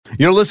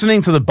You're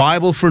listening to the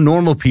Bible for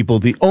Normal People,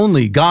 the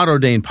only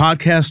God-ordained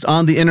podcast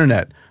on the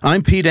internet.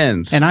 I'm Pete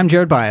Enns. And I'm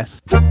Jared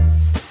Bias.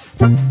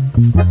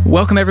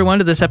 Welcome, everyone,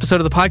 to this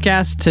episode of the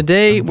podcast.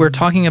 Today, we're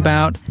talking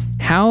about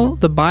how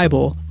the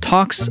Bible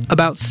talks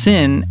about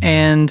sin,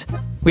 and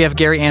we have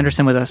Gary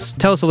Anderson with us.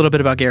 Tell us a little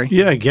bit about Gary.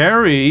 Yeah,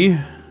 Gary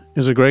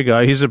is a great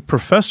guy. He's a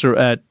professor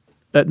at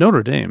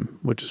Notre Dame,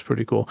 which is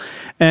pretty cool.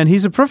 And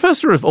he's a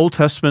professor of Old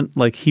Testament,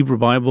 like Hebrew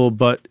Bible,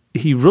 but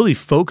he really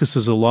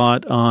focuses a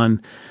lot on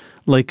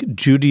like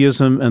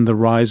Judaism and the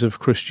rise of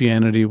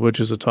Christianity, which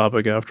is a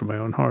topic after my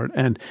own heart.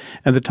 And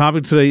the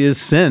topic today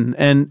is sin.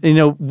 And, you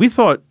know,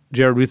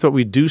 Jared, we thought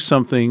we'd do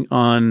something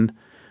on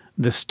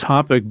this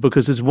topic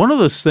because it's one of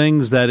those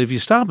things that if you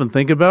stop and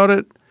think about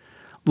it,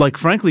 like,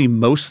 frankly,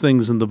 most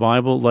things in the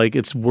Bible, like,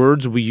 it's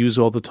words we use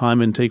all the time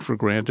and take for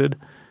granted.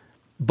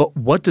 But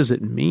what does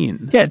it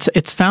mean? Yeah,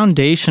 it's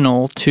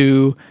foundational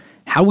to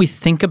how we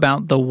think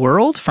about the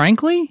world,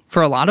 frankly,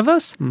 for a lot of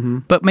us. Mm-hmm.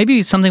 But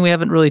maybe something we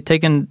haven't really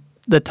taken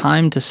the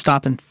time to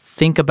stop and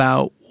think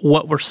about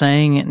what we're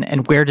saying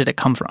and where did it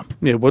come from.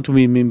 Yeah, what do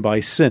we mean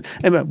by sin?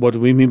 And what do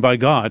we mean by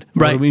God?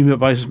 Right. What do we mean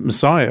by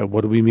Messiah?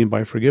 What do we mean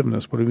by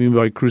forgiveness? What do we mean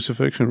by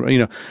crucifixion? You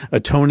know,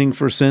 atoning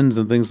for sins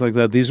and things like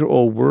that. These are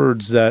all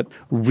words that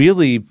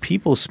really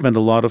people spend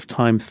a lot of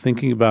time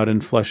thinking about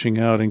and fleshing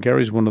out, and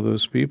Gary's one of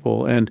those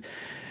people. And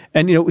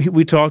you know,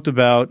 we talked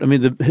about, I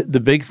mean, the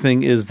big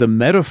thing is the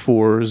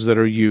metaphors that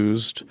are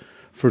used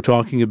for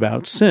talking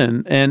about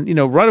sin. And, you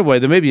know, right away,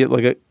 there may be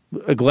like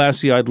a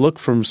glassy-eyed look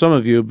from some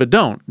of you, but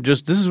don't.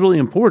 This is really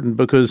important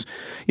because,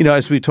 you know,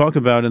 as we talk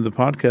about in the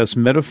podcast,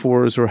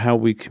 metaphors are how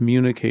we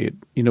communicate.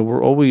 You know,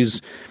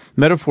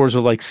 metaphors are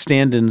like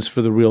stand-ins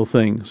for the real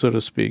thing, so to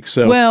speak.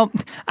 So, well,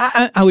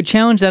 I would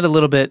challenge that a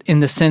little bit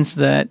in the sense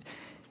that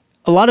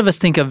a lot of us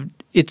think of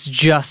it's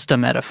just a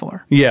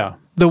metaphor. Yeah.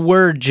 The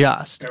word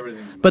just.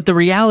 But the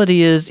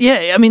reality is,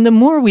 yeah, I mean, the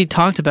more we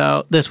talked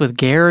about this with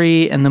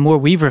Gary and the more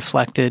we've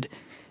reflected,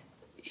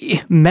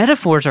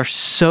 metaphors are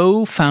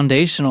so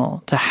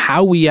foundational to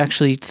how we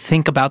actually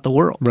think about the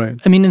world. Right.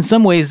 I mean, in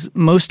some ways,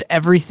 most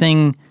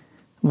everything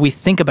we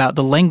think about,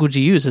 the language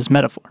you use is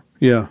metaphor.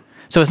 Yeah.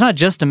 So it's not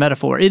just a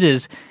metaphor. It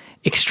is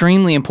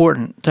extremely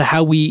important to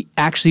how we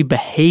actually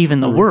behave in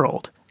the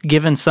world,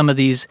 given some of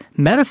these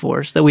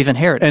metaphors that we've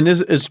inherited. And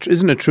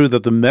isn't it true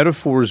that the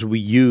metaphors we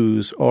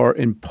use are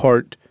in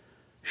part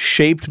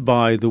shaped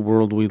by the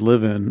world we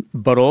live in,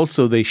 but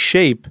also they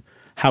shape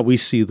how we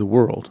see the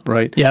world,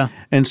 right? Yeah.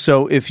 And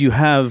so if you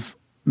have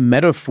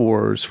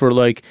metaphors for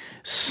like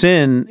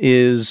sin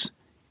is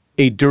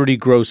a dirty,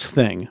 gross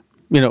thing,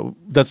 you know,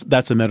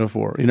 that's a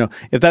metaphor. You know,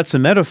 if that's a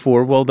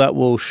metaphor, well, that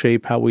will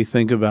shape how we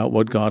think about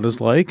what God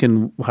is like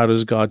and how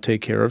does God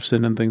take care of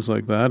sin and things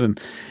like that.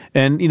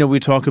 And you know,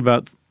 we talk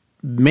about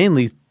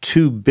mainly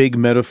two big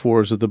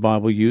metaphors that the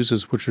Bible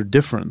uses, which are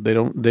different. They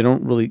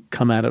don't really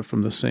come at it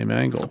from the same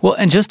angle. Well,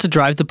 and just to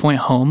drive the point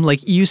home,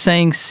 like you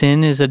saying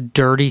sin is a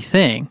dirty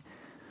thing,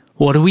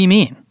 what do we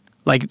mean?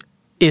 Like,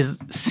 is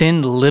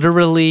sin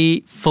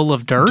literally full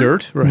of dirt?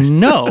 Dirt, right.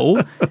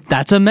 No,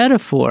 that's a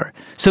metaphor.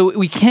 So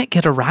we can't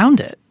get around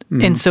it.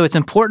 Mm-hmm. And so it's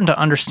important to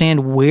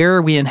understand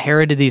where we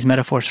inherited these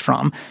metaphors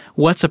from,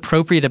 what's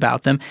appropriate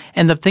about them.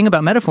 And the thing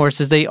about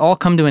metaphors is they all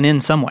come to an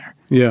end somewhere.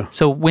 Yeah.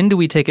 So when do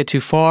we take it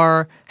too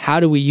far? How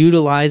do we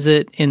utilize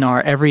it in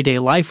our everyday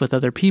life with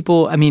other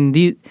people? I mean,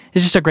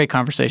 it's just a great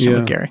conversation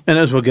with Gary. And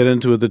as we'll get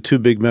into it, the two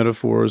big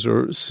metaphors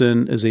are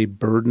sin is a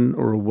burden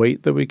or a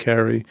weight that we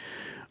carry,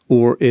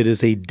 or it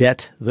is a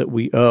debt that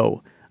we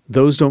owe.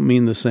 Those don't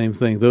mean the same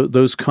thing.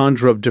 Those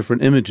conjure up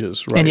different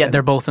images, right? And yet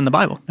they're both in the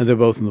Bible. And they're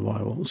both in the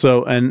Bible.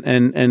 So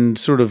and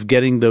sort of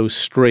getting those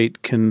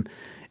straight can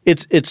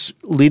it's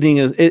leading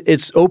us,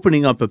 it's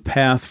opening up a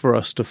path for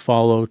us to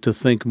follow, to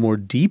think more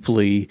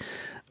deeply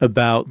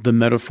about the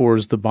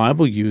metaphors the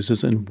Bible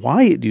uses and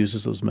why it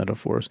uses those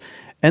metaphors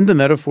and the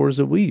metaphors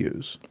that we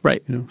use.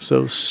 Right. You know,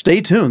 so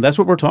stay tuned. That's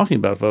what we're talking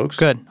about, folks.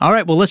 Good. All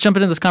right. Well, let's jump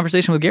into this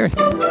conversation with Gary.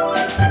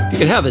 You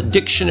could have a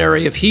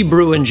dictionary of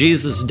Hebrew in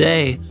Jesus'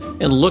 day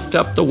and looked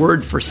up the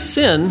word for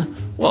sin.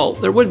 Well,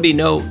 there would be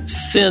no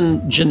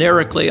sin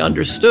generically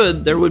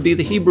understood. There would be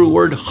the Hebrew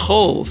word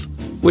chov,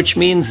 which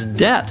means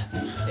debt.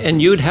 And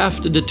you'd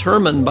have to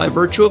determine by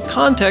virtue of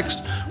context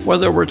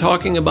whether we're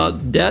talking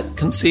about debt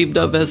conceived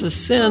of as a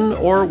sin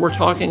or we're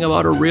talking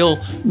about a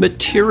real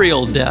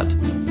material debt.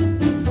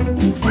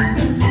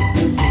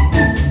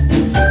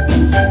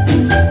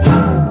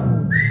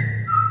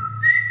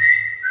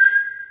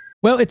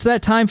 Well, it's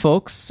that time,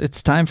 folks.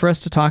 It's time for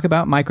us to talk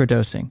about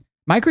microdosing.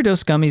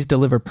 Microdose gummies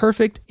deliver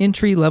perfect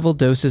entry-level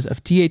doses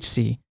of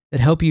THC that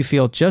help you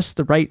feel just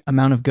the right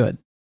amount of good.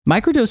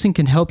 Microdosing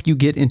can help you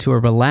get into a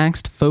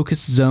relaxed,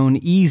 focused zone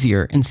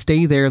easier and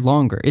stay there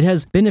longer. It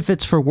has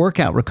benefits for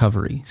workout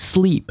recovery,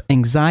 sleep,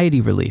 anxiety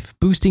relief,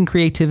 boosting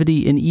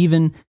creativity, and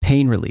even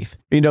pain relief.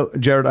 You know,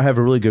 Jared, I have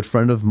a really good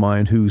friend of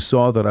mine who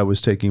saw that I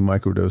was taking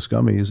microdose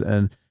gummies,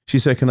 and she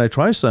said, "Can I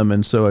try some?"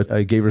 And so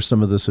I gave her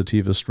some of the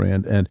sativa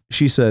strand, and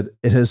she said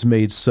it has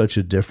made such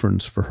a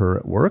difference for her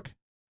at work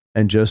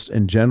and just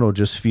in general,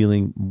 just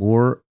feeling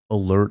more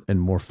alert and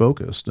more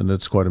focused. And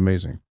it's quite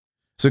amazing.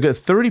 So get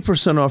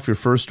 30% off your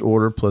first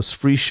order plus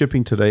free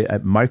shipping today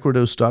at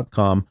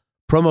microdose.com.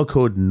 Promo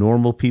code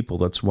NORMALPEOPLE.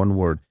 That's one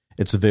word.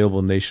 It's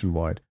available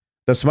nationwide.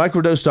 That's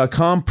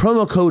microdose.com.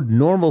 Promo code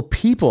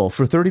NORMALPEOPLE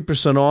for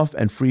 30% off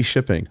and free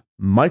shipping.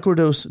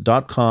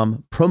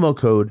 Microdose.com. Promo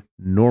code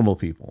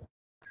NORMALPEOPLE.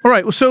 All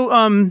right.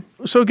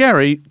 So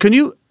Gary, can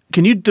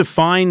you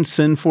define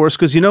sin for us?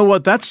 Because you know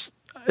what?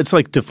 It's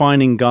like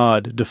defining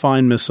God,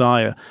 define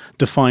Messiah,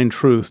 define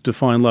truth,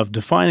 define love,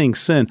 defining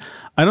sin.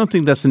 I don't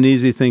think that's an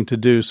easy thing to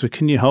do. So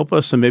can you help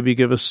us and maybe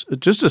give us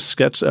just a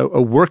sketch, a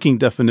working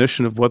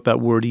definition of what that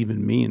word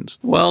even means?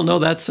 Well, no,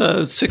 that's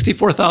a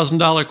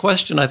 $64,000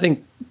 question. I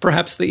think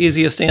perhaps the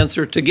easiest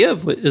answer to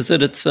give is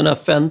that it's an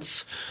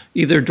offense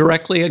either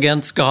directly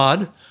against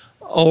God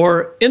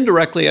or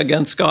indirectly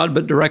against God,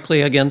 but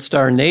directly against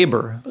our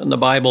neighbor. In the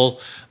Bible,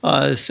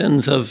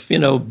 sins of,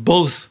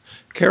 both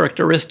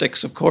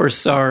characteristics, of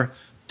course, are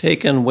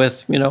taken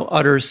with,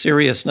 utter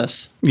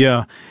seriousness.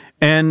 Yeah.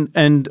 And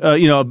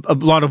a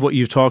lot of what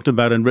you've talked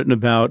about and written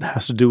about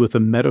has to do with the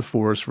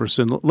metaphors for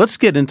sin. Let's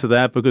get into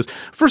that because,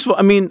 first of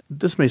all,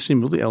 this may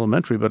seem really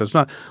elementary, but it's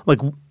not. Like,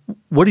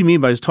 what do you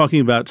mean by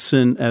talking about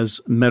sin as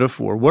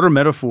metaphor? What are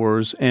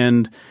metaphors,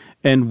 and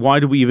why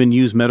do we even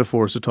use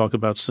metaphors to talk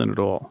about sin at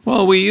all?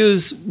 Well, we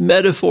use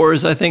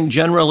metaphors, I think,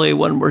 generally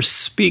when we're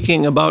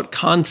speaking about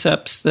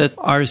concepts that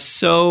are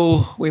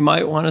so, we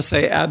might want to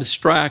say,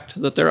 abstract,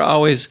 that they're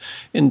always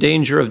in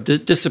danger of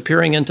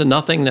disappearing into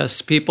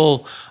nothingness.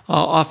 People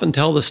often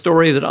tell the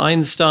story that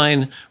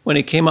Einstein, when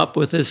he came up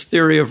with his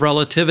theory of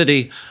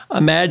relativity,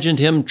 imagined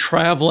him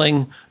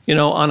traveling,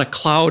 on a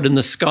cloud in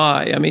the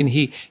sky.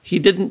 He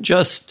didn't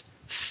just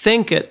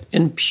think it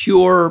in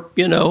pure,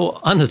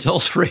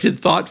 unadulterated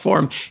thought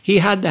form. He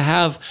had to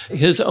have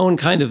his own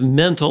kind of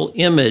mental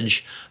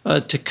image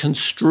to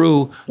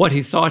construe what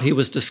he thought he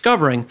was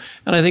discovering.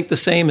 And I think the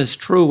same is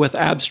true with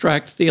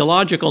abstract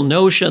theological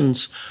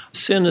notions.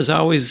 Sin is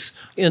always,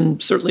 in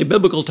certainly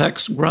biblical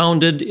texts,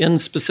 grounded in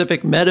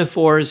specific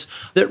metaphors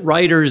that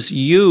writers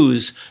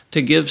use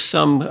to give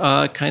some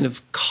kind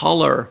of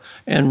color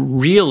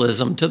and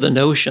realism to the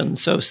notion.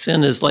 So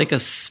sin is like a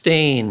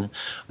stain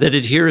that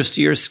adheres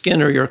to your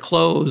skin or your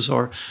clothes,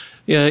 or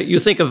you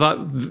think of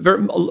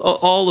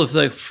all of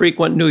the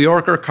frequent New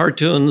Yorker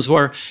cartoons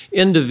where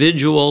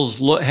individuals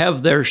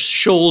have their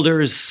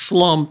shoulders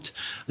slumped.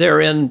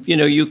 Therein,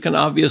 you can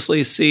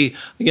obviously see,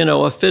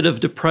 a fit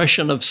of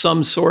depression of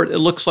some sort. It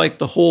looks like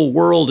the whole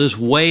world is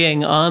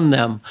weighing on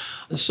them.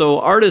 So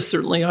artists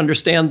certainly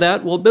understand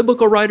that. Well,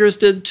 biblical writers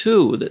did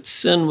too, that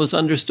sin was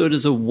understood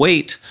as a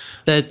weight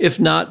that, if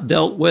not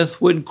dealt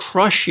with, would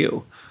crush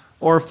you.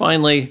 Or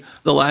finally,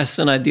 the last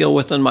sin I deal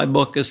with in my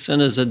book is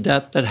sin as a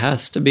debt that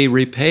has to be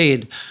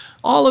repaid.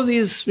 All of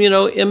these,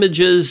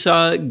 images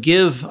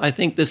give, I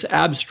think, this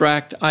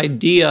abstract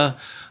idea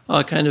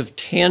a kind of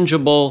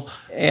tangible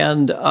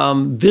and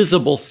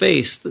visible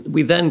face that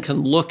we then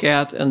can look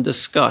at and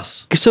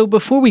discuss. So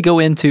before we go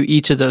into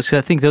each of those,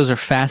 because I think those are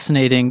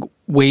fascinating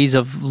ways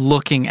of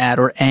looking at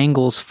or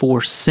angles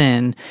for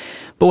sin,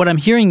 but what I'm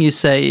hearing you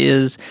say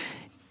is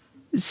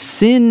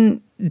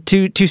sin,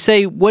 to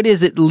say what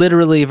is it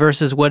literally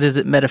versus what is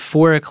it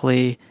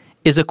metaphorically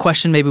is a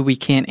question maybe we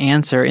can't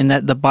answer, in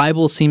that the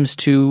Bible seems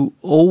to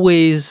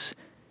always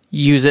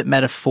use it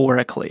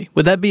metaphorically.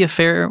 Would that be a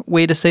fair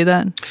way to say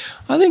that?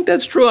 I think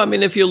that's true.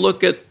 If you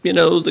look at,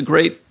 the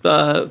great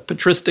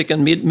patristic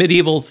and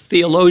medieval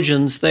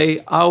theologians, they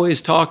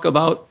always talk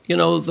about,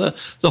 the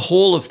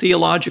whole of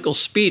theological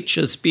speech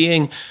as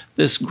being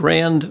this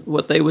grand,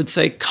 what they would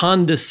say,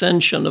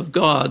 condescension of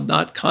God,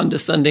 not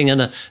condescending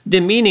in a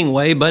demeaning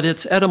way, but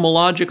its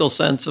etymological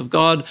sense of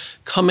God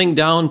coming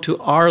down to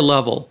our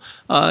level,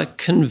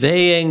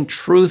 conveying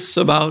truths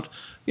about,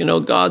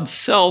 God's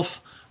self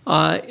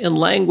in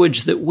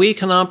language that we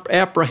can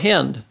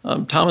apprehend.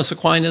 Thomas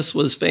Aquinas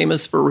was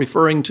famous for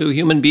referring to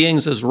human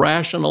beings as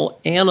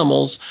rational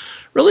animals,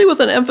 really with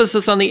an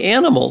emphasis on the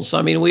animals.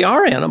 We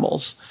are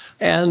animals,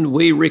 and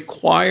we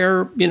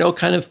require,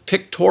 kind of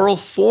pictorial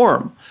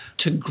form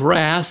to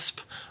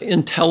grasp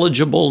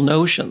intelligible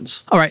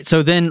notions. All right,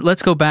 so then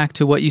let's go back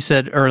to what you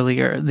said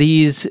earlier.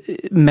 These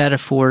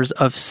metaphors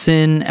of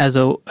sin as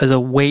a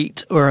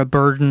weight or a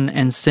burden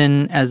and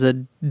sin as a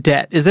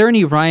debt. Is there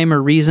any rhyme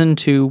or reason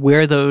to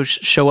where those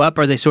show up?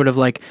 Are they sort of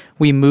like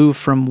we move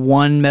from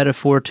one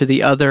metaphor to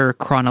the other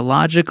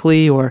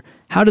chronologically, or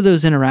how do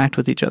those interact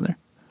with each other?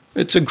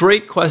 It's a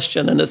great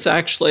question, and it's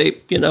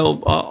actually,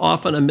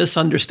 often a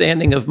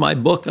misunderstanding of my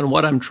book and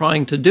what I'm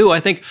trying to do. I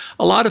think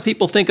a lot of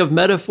people think of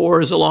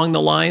metaphors along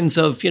the lines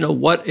of,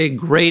 what a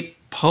great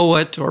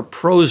poet or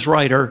prose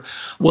writer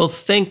will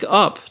think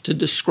up to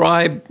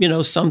describe,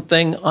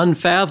 something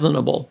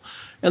unfathomable.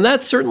 And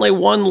that's certainly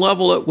one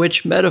level at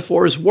which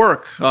metaphors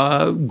work.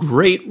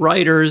 Great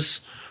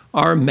writers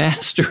are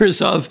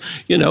masters of,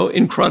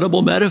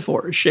 incredible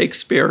metaphors,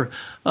 Shakespeare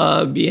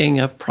being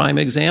a prime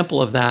example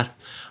of that.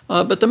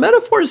 But the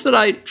metaphors that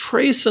I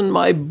trace in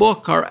my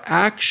book are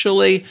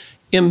actually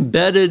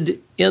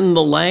embedded in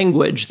the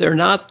language. They're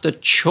not the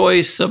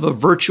choice of a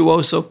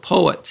virtuoso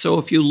poet. So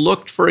if you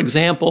looked, for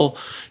example,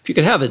 if you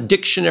could have a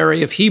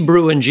dictionary of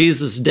Hebrew in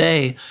Jesus'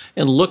 day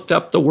and looked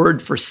up the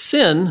word for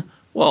sin,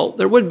 well,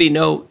 there would be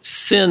no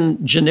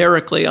sin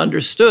generically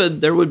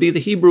understood. There would be the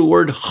Hebrew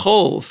word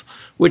chov,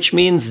 which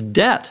means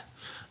debt.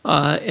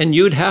 And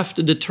you'd have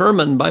to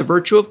determine by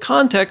virtue of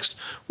context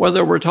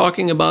whether we're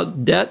talking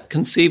about debt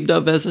conceived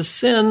of as a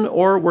sin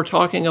or we're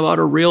talking about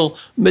a real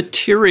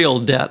material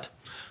debt.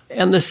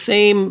 And the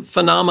same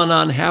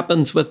phenomenon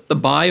happens with the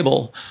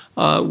Bible,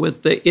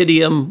 with the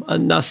idiom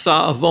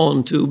nasa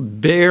avon, to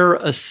bear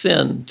a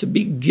sin, to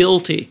be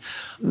guilty.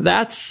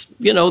 That's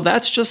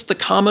just the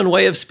common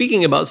way of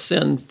speaking about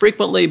sin.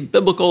 Frequently,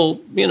 biblical,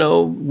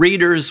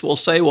 readers will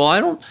say, well, I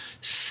don't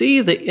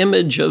see the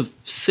image of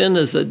sin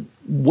as a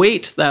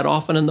weight that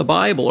often in the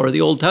Bible or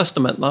the Old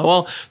Testament.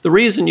 Well, the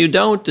reason you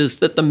don't is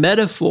that the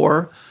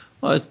metaphor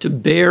to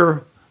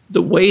bear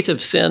the weight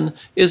of sin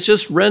is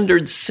just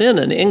rendered sin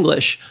in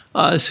English,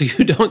 so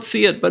you don't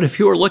see it. But if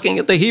you were looking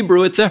at the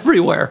Hebrew, it's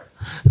everywhere.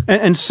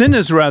 And sin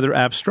is rather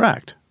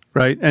abstract,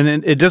 right? And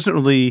it doesn't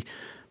really,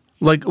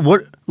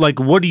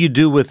 what do you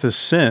do with a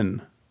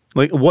sin?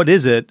 Like, what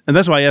is it? And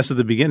that's why I asked at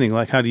the beginning,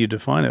 how do you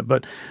define it?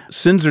 But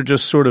sins are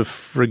just sort of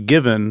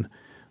forgiven.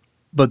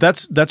 But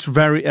that's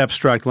very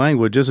abstract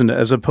language, isn't it?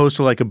 As opposed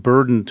to a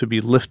burden to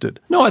be lifted.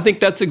 No, I think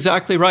that's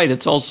exactly right.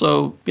 It's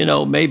also,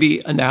 maybe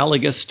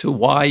analogous to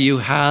why you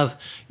have,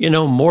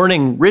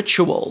 mourning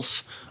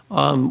rituals.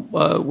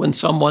 When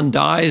someone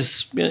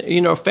dies,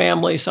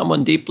 family,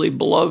 someone deeply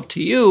beloved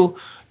to you,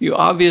 you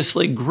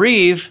obviously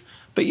grieve,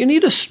 but you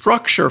need a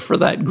structure for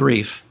that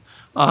grief.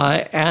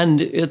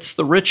 And it's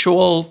the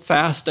ritual,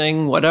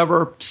 fasting,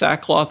 whatever,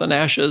 sackcloth and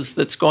ashes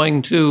that's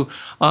going to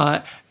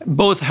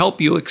both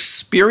help you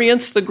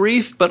experience the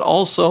grief, but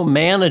also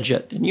manage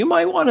it. And you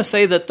might want to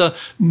say that the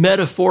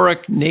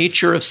metaphoric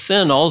nature of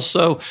sin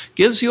also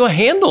gives you a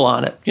handle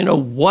on it.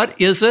 What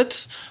is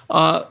it?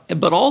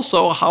 But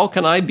also, how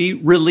can I be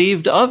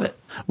relieved of it?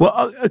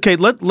 Well, okay,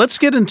 let's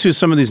get into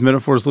some of these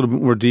metaphors a little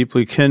bit more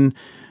deeply.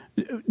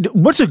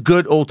 What's a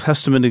good Old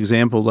Testament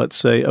example, let's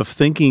say, of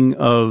thinking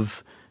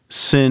of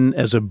sin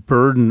as a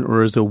burden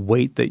or as a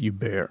weight that you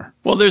bear?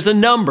 Well, there's a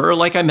number.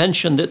 Like I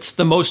mentioned, it's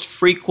the most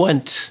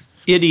frequent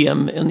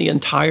idiom in the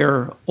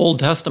entire Old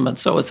Testament,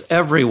 so it's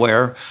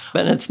everywhere.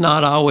 And it's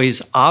not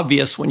always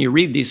obvious when you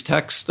read these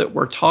texts that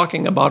we're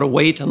talking about a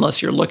weight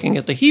unless you're looking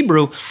at the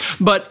Hebrew.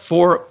 But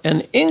for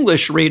an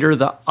English reader,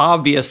 the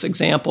obvious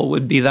example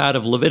would be that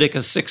of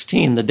Leviticus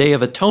 16, the Day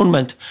of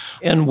Atonement,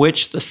 in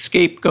which the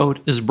scapegoat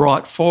is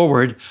brought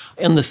forward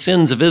and the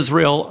sins of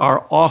Israel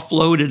are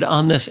offloaded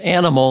on this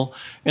animal,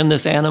 and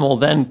this animal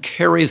then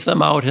carries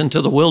them out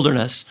into the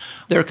wilderness.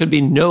 There could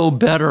be no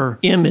better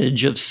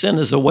image of sin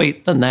as a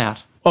weight than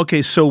that.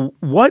 Okay, so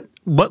what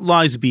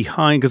lies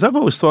behind? Because I've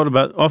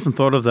often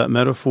thought of that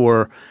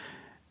metaphor,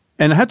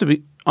 and I have to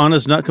be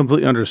honest, not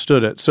completely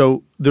understood it.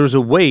 So there's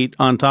a weight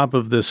on top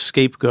of this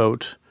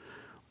scapegoat,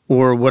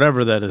 or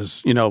whatever that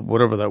is,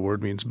 whatever that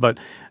word means. But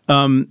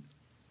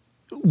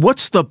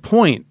what's the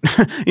point,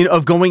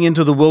 of going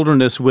into the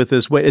wilderness with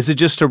this weight? Is it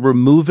just to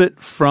remove it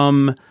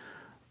from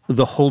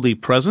the holy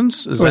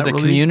presence? Is or that the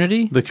really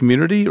community? The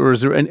community, or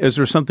is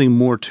there something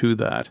more to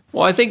that?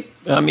 Well, I think,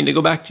 to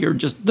go back to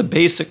just the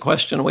basic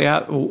question we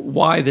have,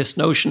 why this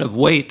notion of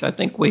weight, I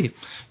think we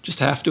just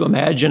have to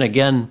imagine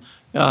again.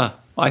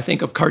 I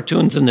think of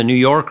cartoons in the New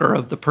Yorker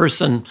of the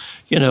person,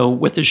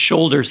 with his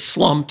shoulders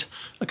slumped,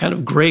 a kind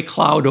of gray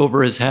cloud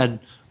over his head.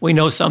 We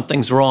know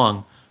something's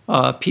wrong.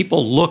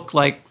 People look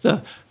like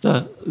the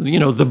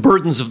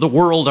burdens of the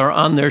world are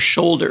on their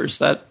shoulders.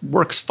 That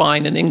works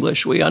fine in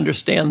English. We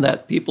understand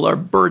that people are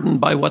burdened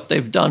by what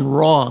they've done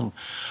wrong.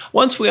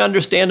 Once we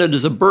understand it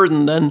as a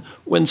burden, then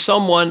when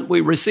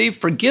we receive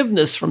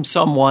forgiveness from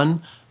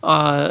someone,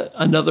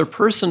 another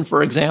person,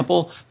 for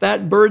example,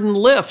 that burden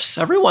lifts.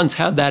 Everyone's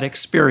had that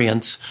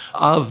experience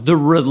of the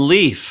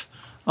relief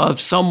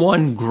of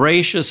someone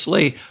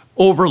graciously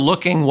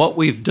overlooking what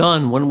we've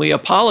done when we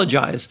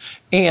apologize.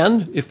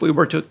 And if we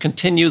were to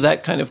continue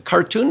that kind of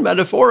cartoon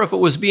metaphor, if it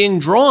was being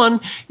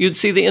drawn, you'd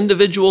see the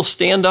individual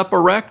stand up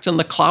erect and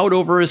the cloud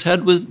over his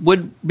head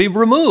would be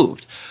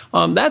removed.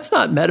 That's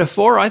not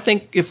metaphor. I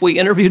think if we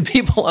interviewed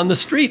people on the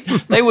street,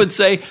 they would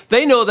say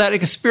they know that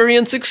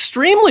experience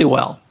extremely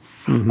well.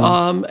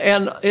 Mm-hmm.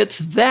 And it's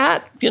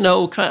that,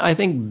 I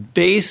think,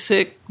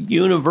 basic,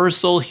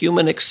 universal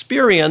human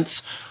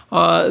experience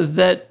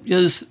that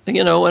is,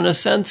 in a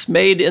sense,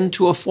 made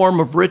into a form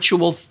of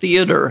ritual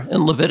theater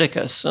in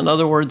Leviticus. In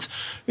other words,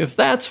 if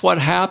that's what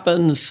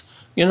happens,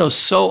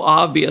 so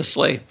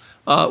obviously,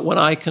 when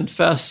I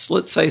confess,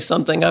 let's say,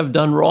 something I've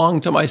done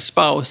wrong to my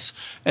spouse,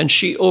 and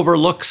she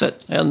overlooks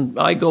it, and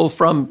I go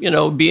from,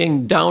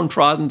 being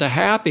downtrodden to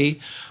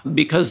happy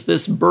because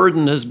this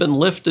burden has been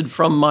lifted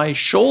from my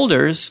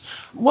shoulders,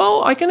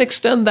 well, I can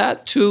extend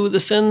that to the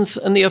sins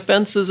and the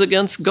offenses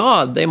against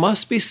God. They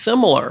must be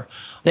similar.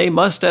 They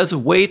must, as a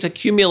weight,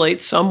 accumulate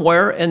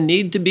somewhere and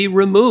need to be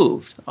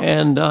removed.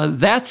 And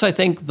that's, I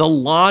think, the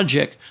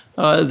logic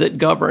that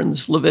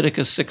governs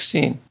Leviticus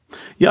 16.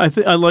 Yeah,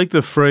 I like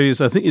the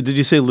phrase. I think, did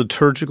you say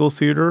liturgical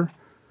theater?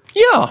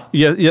 Yeah.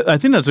 Yeah. I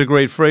think that's a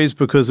great phrase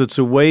because it's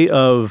a way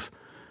of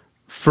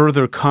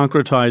further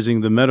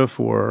concretizing the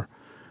metaphor,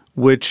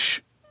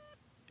 which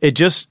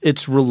it's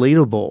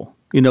relatable.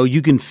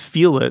 You can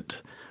feel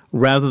it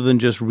rather than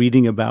just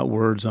reading about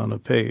words on a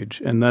page.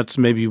 And that's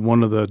maybe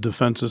one of the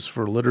defenses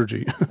for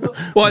liturgy.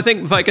 Well, I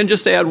think if I can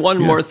just add one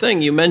more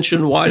thing, you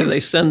mentioned why do they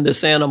send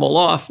this animal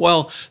off?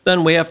 Well,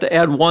 then we have to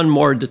add one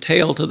more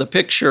detail to the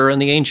picture. In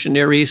the ancient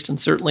Near East and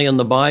certainly in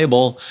the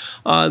Bible,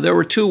 there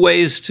were two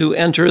ways to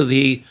enter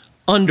the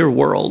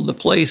underworld, the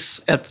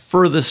place at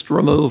furthest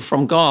remove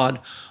from God.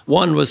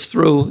 One was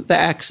through the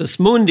Axis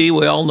Mundi.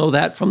 We all know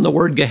that from the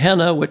word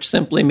Gehenna, which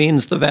simply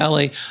means the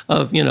valley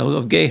of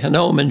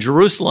Gehinnom in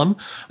Jerusalem.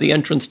 The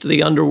entrance to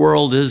the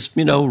underworld is,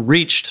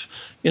 reached,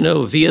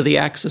 via the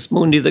Axis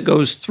Mundi that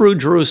goes through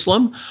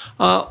Jerusalem.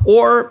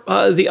 Or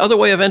the other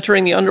way of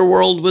entering the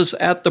underworld was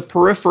at the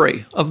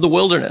periphery of the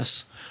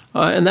wilderness.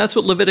 And that's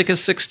what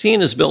Leviticus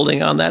 16 is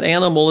building on. That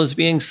animal is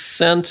being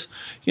sent,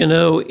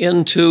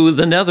 into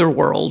the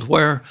netherworld,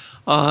 where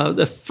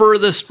the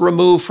furthest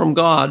remove from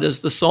God, as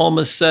the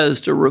psalmist says,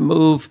 to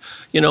remove,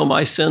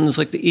 my sins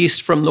like the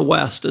east from the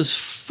west, as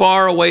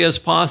far away as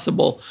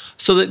possible,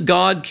 so that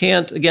God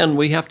can't, again,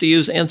 we have to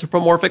use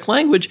anthropomorphic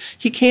language,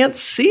 he can't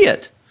see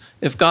it.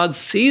 If God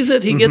sees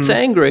it, he gets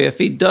angry. If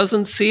he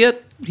doesn't see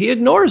it, he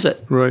ignores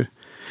it. Right.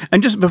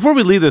 And just before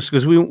we leave this,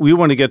 because we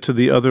want to get to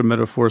the other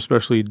metaphor,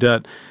 especially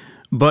debt,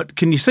 but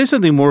can you say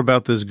something more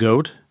about this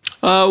goat?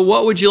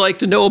 What would you like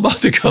to know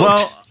about the goat?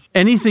 Well,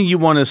 anything you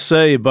want to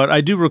say, but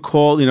I do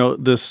recall,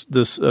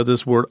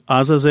 this word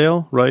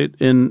Azazel, right,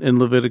 in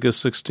Leviticus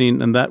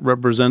 16, and that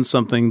represents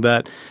something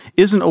that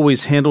isn't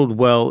always handled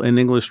well in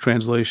English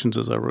translations,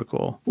 as I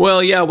recall.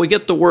 Well, yeah, we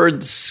get the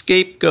word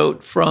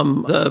scapegoat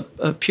from the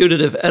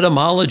putative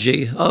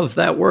etymology of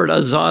that word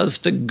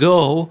azaz, to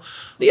go.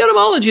 The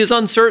etymology is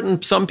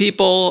uncertain. Some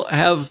people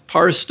have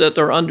parsed it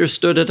or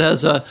understood it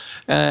as a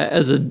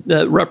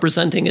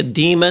representing a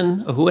demon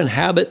who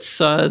inhabits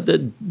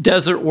the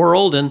desert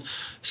world. And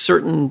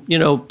certain,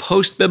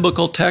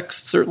 post-biblical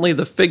texts, certainly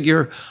the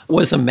figure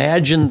was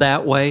imagined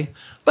that way.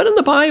 But in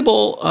the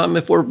Bible,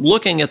 if we're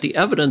looking at the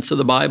evidence of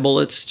the Bible,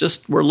 it's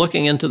just we're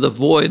looking into the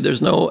void.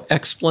 There's no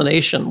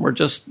explanation. We're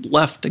just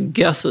left to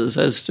guesses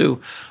as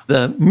to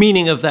the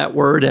meaning of that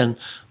word and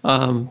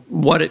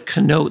what it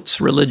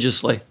connotes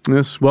religiously.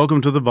 Yes,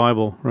 welcome to the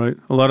Bible, right?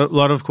 A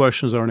lot of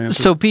questions aren't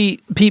answered. So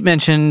Pete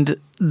mentioned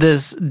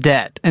this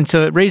debt, and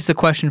so it raised the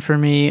question for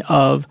me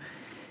of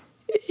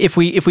if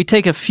we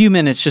take a few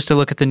minutes just to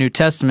look at the New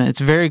Testament, it's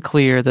very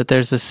clear that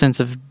there's a sense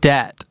of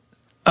debt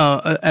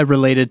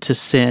related to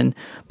sin.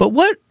 But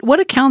what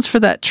accounts for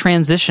that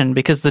transition?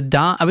 Because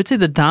I would say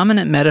the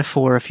dominant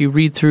metaphor, if you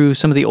read through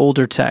some of the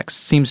older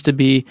texts, seems to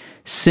be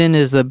sin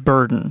is the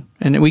burden,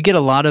 and we get a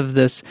lot of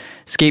this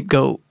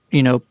scapegoat,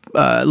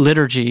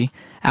 liturgy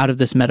out of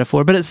this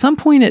metaphor. But at some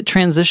point, it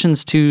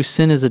transitions to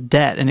sin as a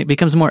debt, and it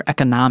becomes more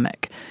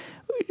economic.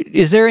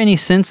 Is there any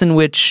sense in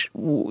which,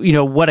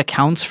 what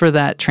accounts for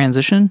that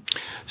transition?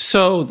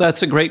 So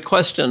that's a great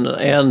question,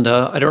 and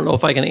I don't know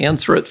if I can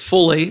answer it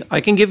fully.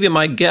 I can give you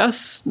my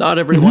guess. Not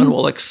everyone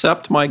will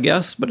accept my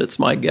guess, but it's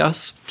my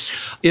guess.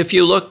 If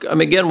you look,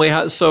 again,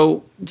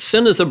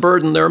 sin is a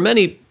burden. There are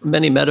many,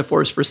 many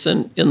metaphors for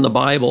sin in the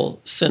Bible.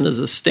 Sin is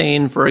a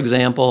stain, for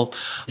example.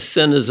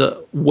 Sin is a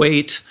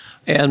weight,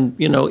 and,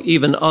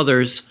 even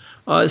others.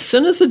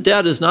 Sin as a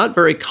debt is not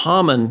very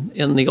common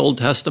in the Old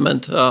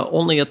Testament.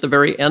 Only at the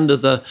very end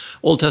of the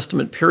Old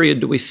Testament period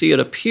do we see it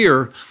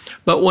appear.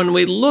 But when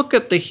we look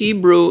at the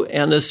Hebrew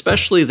and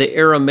especially the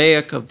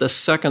Aramaic of the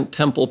Second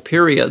Temple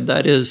period,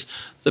 that is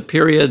the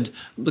period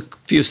a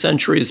few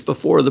centuries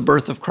before the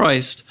birth of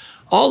Christ,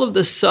 all of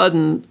a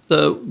sudden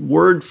the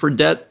word for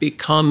debt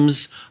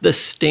becomes the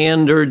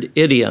standard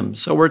idiom.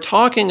 So we're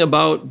talking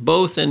about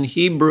both in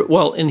Hebrew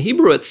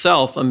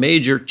itself, a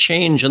major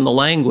change in the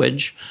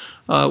language,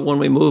 when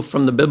we move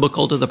from the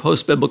biblical to the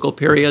post-biblical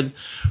period,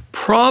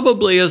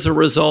 probably as a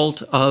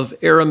result of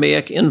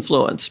Aramaic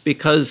influence,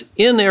 because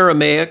in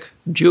Aramaic,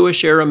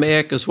 Jewish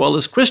Aramaic as well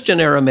as Christian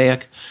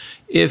Aramaic,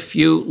 if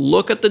you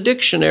look at the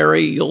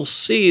dictionary, you'll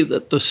see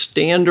that the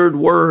standard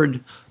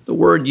word, the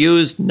word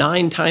used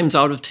 9 times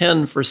out of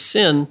 10 for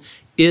sin,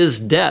 is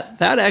debt.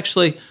 That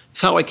actually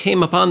is how I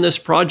came upon this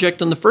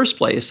project in the first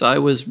place. I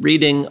was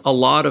reading a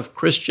lot of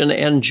Christian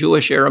and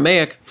Jewish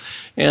Aramaic,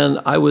 and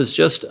I was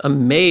just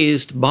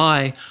amazed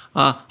by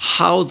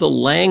how the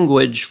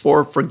language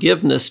for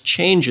forgiveness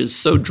changes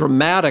so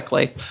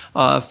dramatically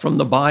from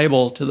the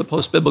Bible to the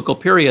post-biblical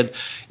period.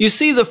 You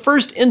see the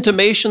first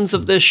intimations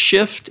of this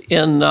shift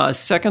in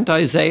 2nd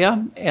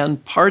Isaiah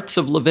and parts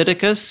of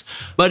Leviticus,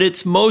 but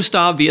it's most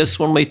obvious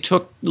when we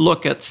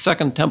look at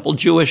Second Temple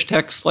Jewish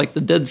texts like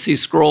the Dead Sea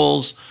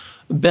Scrolls,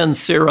 Ben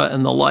Sira,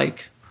 and the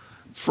like.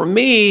 For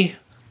me,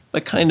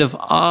 the kind of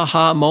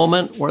aha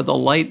moment where the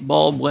light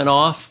bulb went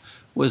off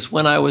was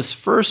when I was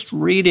first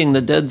reading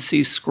the Dead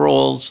Sea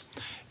Scrolls,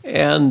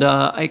 And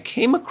I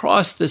came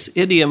across this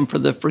idiom for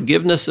the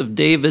forgiveness of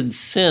David's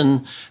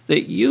sin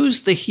that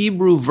used the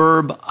Hebrew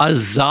verb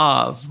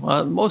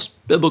azav. Most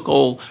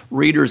biblical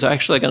readers are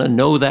actually going to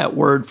know that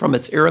word from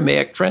its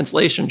Aramaic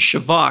translation,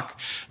 shavak,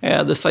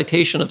 the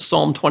citation of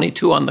Psalm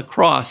 22 on the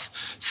cross,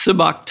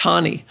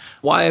 sibaktani.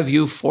 Why have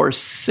you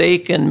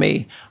forsaken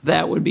me?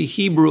 That would be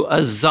Hebrew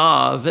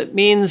azav. It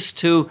means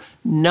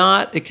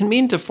it can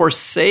mean to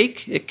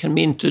forsake, it can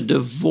mean to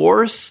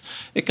divorce,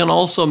 it can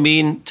also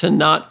mean to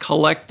not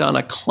collect on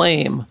a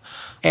claim.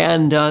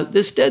 And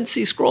this Dead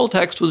Sea Scroll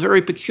text was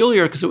very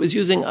peculiar because it was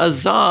using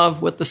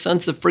azav with the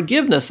sense of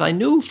forgiveness. I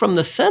knew from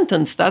the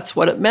sentence that's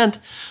what it meant,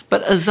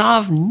 but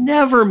azav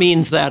never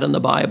means that in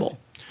the Bible.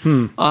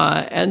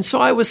 And so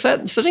I was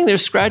sitting there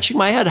scratching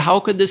my head. How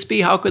could this be?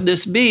 How could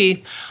this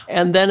be?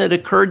 And then it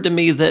occurred to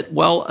me that,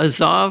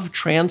 azav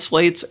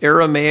translates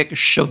Aramaic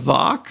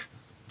shavak.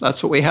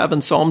 That's what we have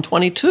in Psalm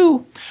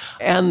 22.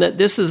 And that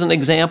this is an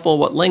example,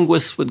 what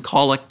linguists would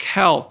call a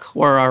calque,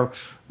 where our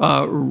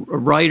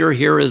writer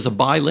here is a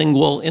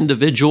bilingual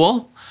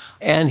individual,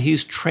 and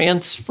he's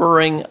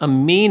transferring a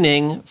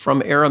meaning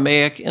from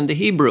Aramaic into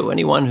Hebrew.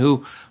 Anyone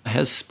who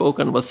has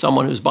spoken with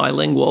someone who's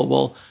bilingual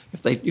will,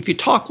 if you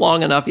talk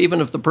long enough,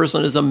 even if the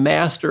person is a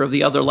master of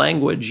the other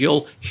language,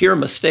 you'll hear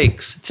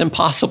mistakes. It's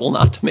impossible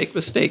not to make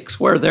mistakes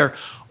where their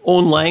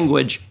own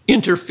language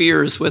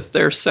interferes with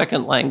their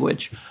second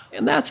language.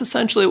 And that's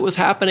essentially what was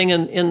happening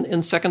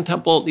in Second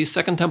Temple, these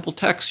Second Temple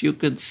texts. You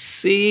could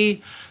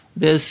see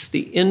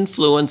the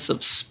influence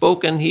of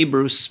spoken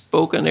Hebrew,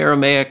 spoken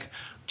Aramaic,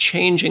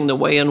 changing the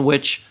way in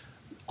which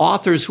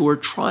authors who were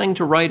trying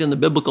to write in the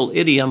biblical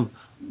idiom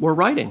were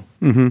writing.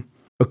 Mm-hmm.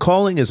 A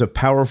calling is a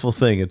powerful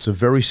thing. It's a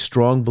very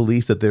strong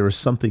belief that there is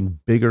something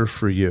bigger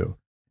for you.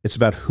 It's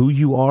about who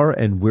you are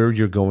and where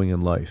you're going in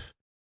life.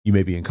 You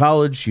may be in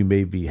college, you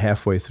may be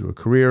halfway through a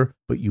career,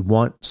 but you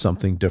want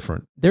something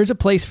different. There's a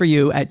place for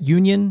you at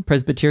Union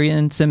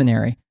Presbyterian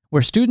Seminary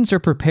where students are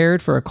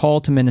prepared for a call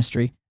to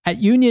ministry.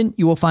 At Union,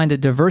 you will find a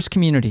diverse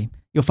community.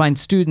 You'll find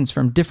students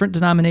from different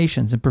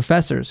denominations and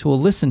professors who will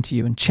listen to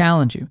you and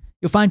challenge you.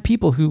 You'll find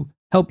people who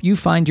help you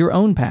find your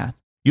own path.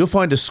 You'll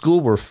find a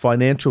school where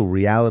financial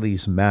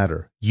realities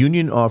matter.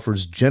 Union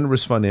offers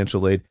generous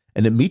financial aid,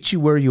 and it meets you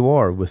where you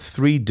are with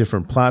 3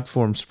 different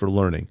platforms for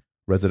learning: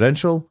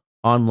 residential,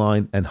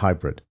 online, and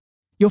hybrid.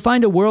 You'll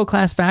find a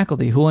world-class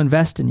faculty who will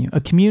invest in you, a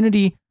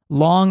community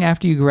long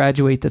after you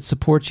graduate that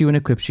supports you and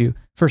equips you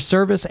for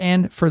service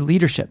and for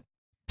leadership.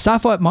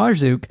 Safwat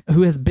Marzouk,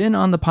 who has been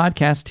on the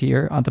podcast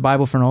here on the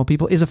Bible for Normal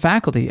People, is a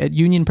faculty at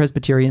Union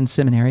Presbyterian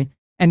Seminary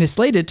and is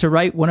slated to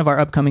write one of our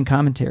upcoming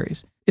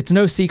commentaries. It's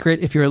no secret,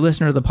 if you're a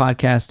listener to the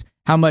podcast,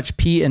 how much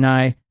P and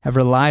I have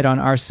relied on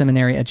our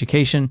seminary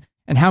education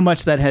and how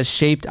much that has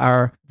shaped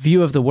our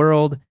view of the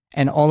world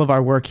and all of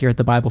our work here at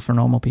the Bible for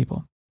Normal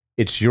People.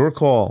 It's your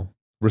call.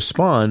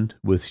 Respond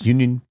with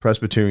Union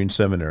Presbyterian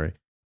Seminary.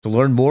 To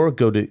learn more,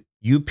 go to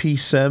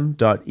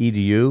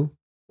upsem.edu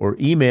or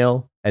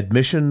email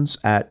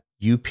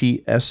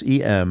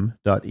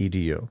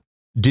admissions@upsem.edu.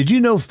 Did you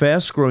know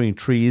Fast Growing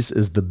Trees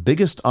is the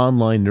biggest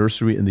online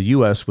nursery in the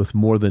U.S. with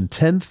more than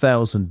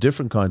 10,000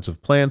 different kinds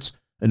of plants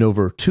and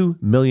over 2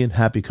 million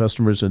happy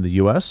customers in the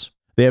U.S.?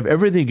 They have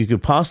everything you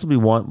could possibly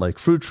want, like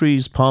fruit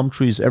trees, palm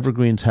trees,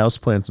 evergreens,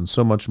 houseplants, and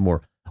so much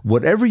more.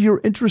 Whatever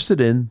you're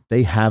interested in,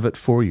 they have it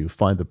for you.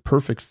 Find the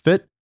perfect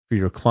fit for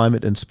your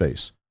climate and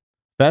space.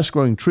 Fast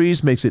Growing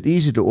Trees makes it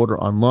easy to order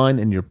online,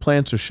 and your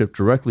plants are shipped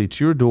directly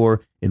to your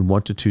door in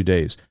 1 to 2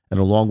 days. And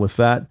along with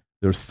that,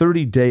 their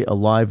 30-day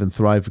Alive and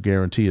Thrive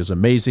guarantee is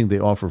amazing. They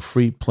offer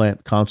free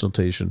plant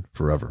consultation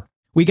forever.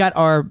 We got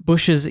our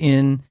bushes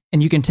in,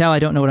 and you can tell I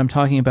don't know what I'm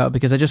talking about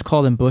because I just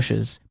called them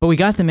bushes, but we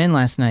got them in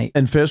last night.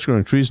 And Fast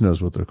Growing Trees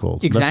knows what they're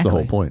called. Exactly. That's the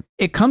whole point.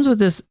 It comes with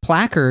this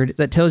placard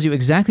that tells you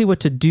exactly what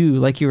to do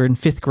like you were in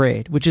 5th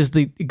grade, which is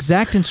the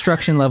exact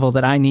instruction level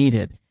that I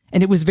needed.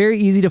 And it was very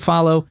easy to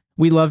follow.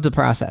 We loved the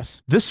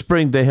process. This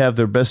spring, they have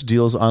their best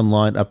deals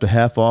online, up to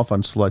half off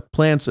on select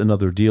plants and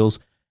other deals.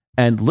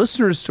 And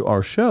listeners to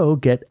our show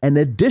get an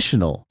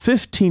additional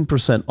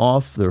 15%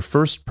 off their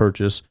first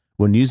purchase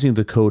when using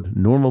the code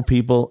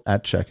NORMALPEOPLE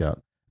at checkout.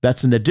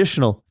 That's an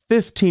additional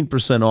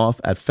 15% off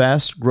at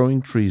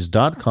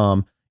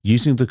fastgrowingtrees.com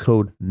using the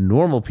code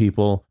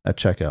NORMALPEOPLE at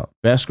checkout.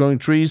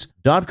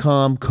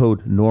 Fastgrowingtrees.com,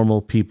 code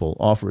NORMALPEOPLE.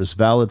 Offer is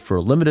valid for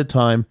a limited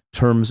time.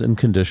 Terms and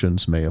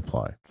conditions may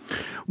apply.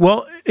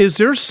 Well, is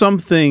there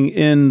something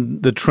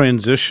in the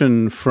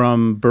transition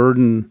from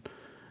burden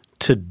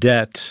to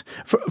debt?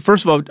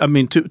 First of all, I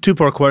mean,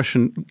 two-part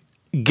question.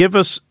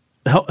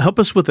 Help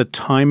us with a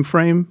time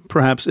frame,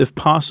 perhaps, if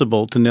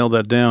possible, to nail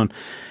that down.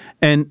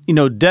 And,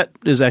 debt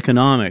is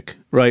economic,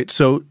 right?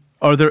 So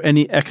are there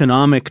any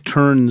economic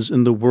turns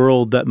in the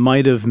world that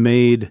might have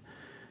made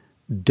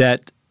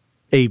debt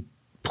a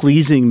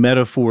pleasing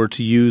metaphor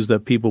to use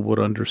that people would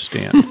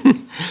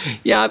understand?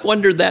 Yeah, I've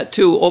wondered that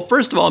too. Well,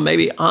 first of all,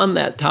 maybe on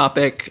that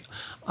topic,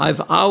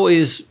 I've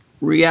always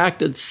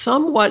reacted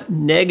somewhat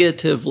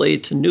negatively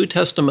to New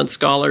Testament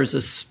scholars,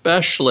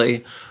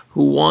 especially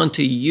who want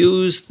to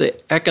use the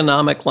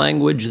economic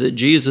language that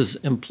Jesus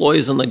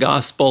employs in the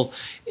gospel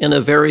in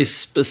a very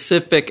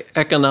specific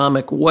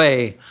economic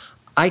way.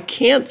 I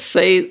can't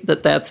say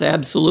that that's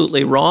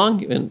absolutely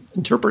wrong. In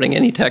interpreting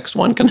any text,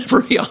 one can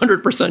never be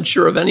 100%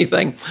 sure of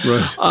anything.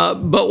 Right.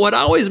 But what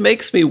always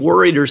makes me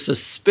worried or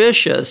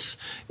suspicious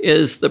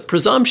is the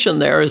presumption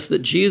there is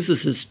that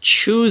Jesus is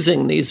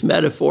choosing these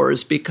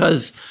metaphors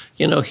because,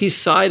 he's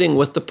siding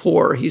with the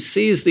poor. He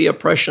sees the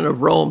oppression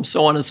of Rome,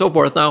 so on and so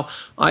forth. Now,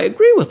 I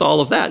agree with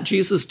all of that.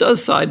 Jesus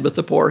does side with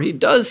the poor. He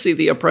does see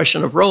the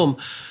oppression of Rome.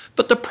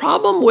 But the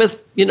problem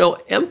with,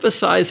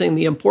 emphasizing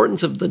the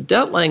importance of the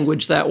debt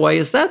language that way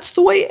is that's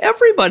the way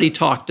everybody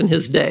talked in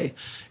his day.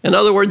 In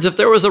other words, if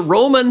there was a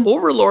Roman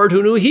overlord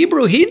who knew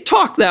Hebrew, he'd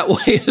talk that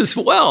way as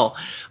well.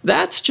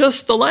 That's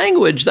just the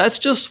language. That's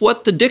just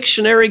what the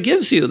dictionary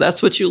gives you.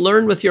 That's what you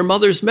learn with your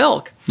mother's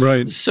milk.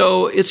 Right.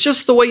 So it's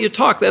just the way you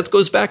talk. That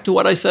goes back to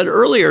what I said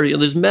earlier.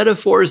 There's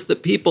metaphors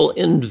that people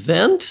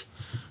invent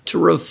to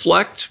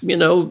reflect,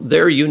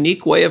 their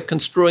unique way of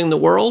construing the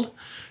world.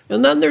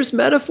 And then there's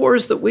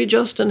metaphors that we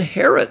just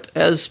inherit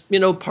as,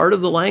 part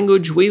of the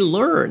language we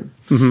learn.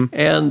 Mm-hmm.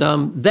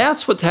 And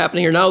that's what's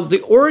happening here. Now,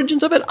 the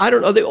origins of it, I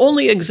don't know. The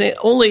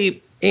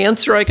only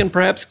answer I can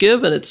perhaps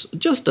give, and it's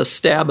just a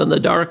stab in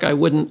the dark, I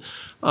wouldn't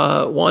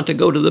want to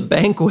go to the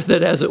bank with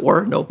it, as it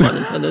were. No pun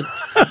intended.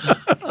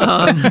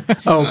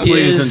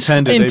 Please,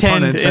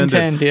 intended.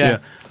 Intend, yeah.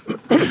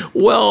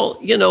 Well,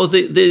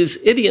 these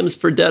idioms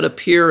for debt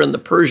appear in the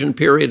Persian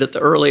period at the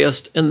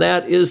earliest, and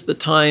that is the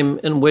time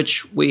in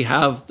which we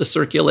have the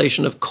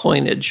circulation of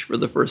coinage for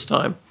the first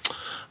time.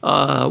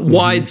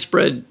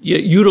 Widespread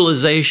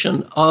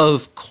utilization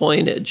of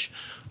coinage.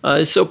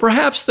 So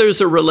perhaps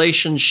there's a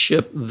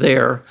relationship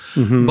there.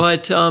 Mm-hmm.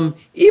 But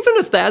even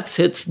if that's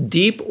its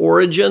deep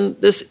origin,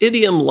 this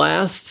idiom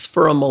lasts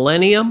for a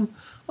millennium.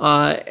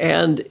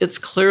 And it's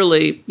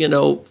clearly,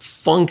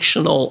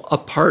 functional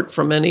apart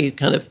from any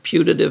kind of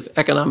putative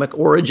economic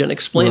origin.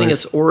 Explaining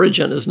its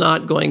origin is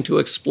not going to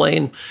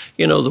explain,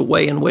 the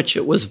way in which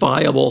it was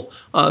viable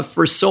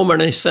for so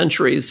many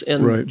centuries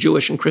in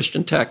Jewish and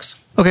Christian texts.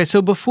 Okay,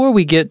 so before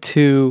we get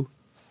to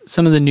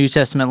some of the New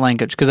Testament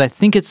language, because I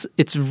think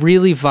it's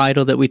really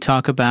vital that we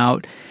talk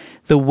about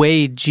the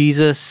way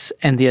Jesus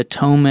and the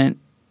atonement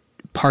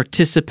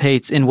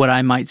participates in what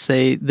I might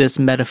say this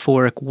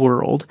metaphoric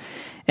world.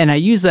 And I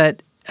use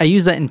that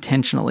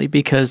intentionally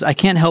because I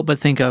can't help but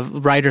think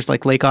of writers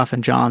like Lakoff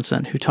and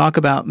Johnson who talk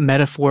about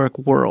metaphoric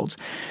worlds.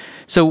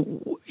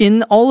 So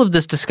in all of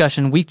this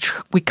discussion, we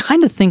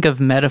kind of think of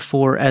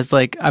metaphor as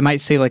I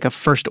might say a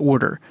first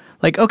order.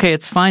 Okay,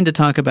 it's fine to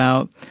talk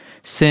about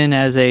sin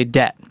as a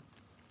debt.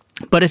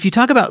 But if you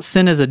talk about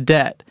sin as a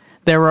debt,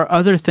 there are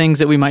other things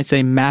that we might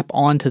say map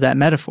onto that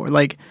metaphor.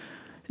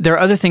 There are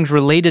other things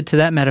related to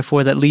that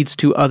metaphor that leads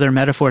to other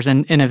metaphors,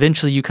 and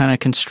eventually you kind of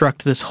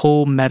construct this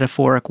whole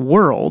metaphoric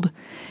world.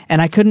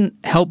 And I couldn't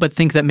help but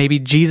think that maybe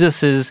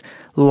Jesus's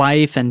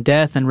life and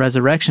death and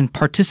resurrection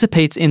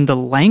participates in the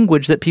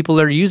language that people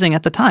are using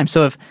at the time.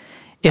 So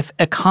if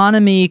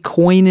economy,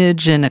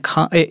 coinage,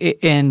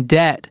 and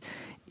debt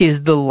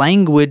is the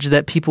language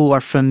that people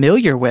are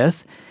familiar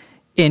with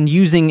and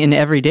using in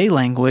everyday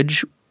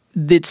language,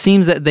 it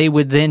seems that they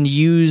would then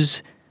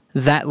use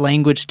that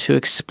language to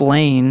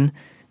explain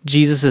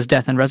Jesus'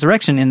 death and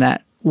resurrection in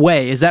that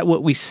way. Is that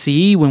what we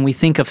see when we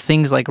think of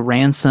things like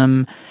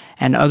ransom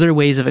and other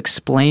ways of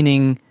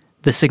explaining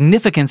the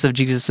significance of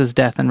Jesus'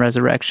 death and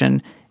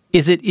resurrection?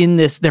 Is it in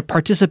this, they're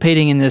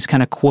participating in this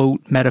kind of, quote,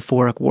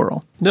 metaphoric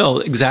world? No,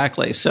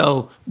 exactly.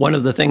 So one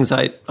of the things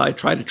I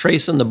try to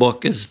trace in the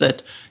book is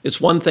that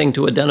it's one thing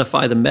to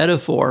identify the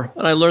metaphor,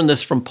 and I learned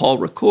this from Paul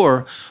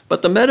Ricoeur,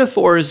 but the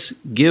metaphors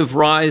give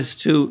rise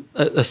to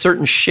a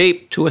certain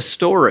shape to a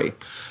story.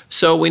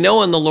 So we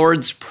know in the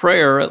Lord's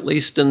Prayer, at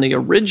least in the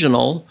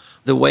original,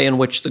 the way in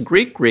which the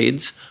Greek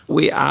reads,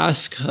 we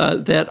ask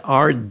that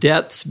our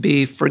debts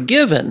be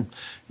forgiven.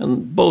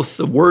 And both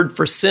the word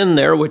for sin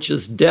there, which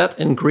is debt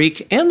in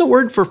Greek, and the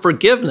word for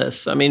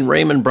forgiveness. I mean,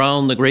 Raymond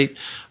Brown, the great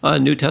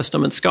New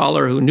Testament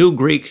scholar who knew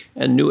Greek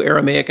and knew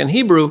Aramaic and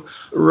Hebrew,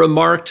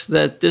 remarked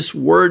that this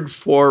word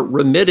for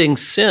remitting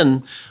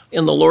sin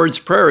in the Lord's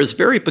Prayer is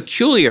very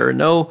peculiar.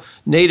 No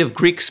native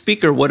Greek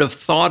speaker would have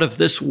thought of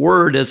this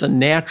word as a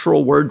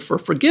natural word for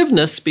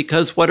forgiveness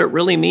because what it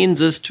really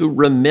means is to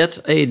remit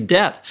a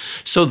debt.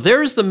 So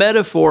there's the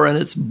metaphor in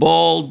its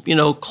bald,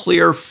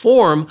 clear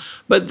form.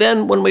 But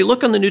then when we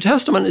look in the New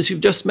Testament, as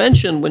you've just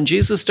mentioned, when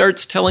Jesus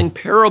starts telling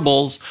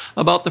parables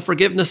about the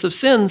forgiveness of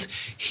sins,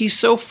 he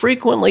so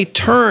frequently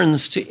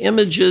turns to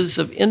images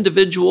of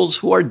individuals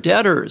who are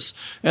debtors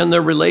and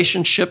their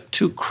relationship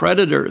to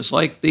creditors,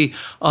 like the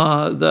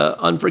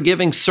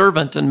unforgiving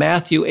servant in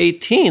Matthew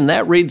 18.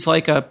 That reads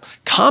like a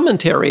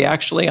commentary,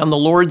 actually, on the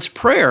Lord's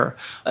Prayer.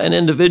 An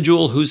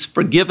individual who's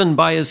forgiven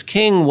by his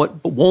king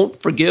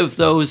won't forgive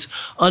those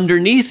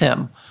underneath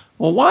him.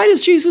 Well, why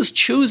does Jesus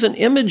choose an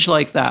image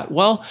like that?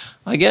 Well,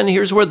 again,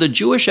 here's where the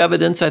Jewish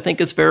evidence, I think,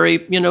 is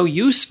very,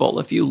 useful.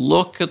 If you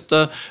look at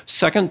the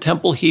Second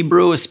Temple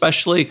Hebrew,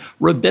 especially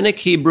Rabbinic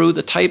Hebrew,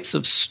 the types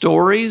of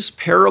stories,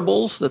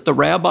 parables that the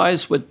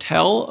rabbis would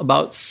tell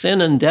about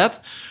sin and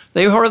debt,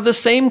 they are of the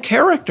same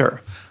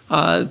character.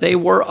 They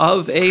were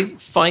of a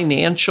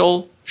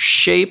financial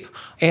shape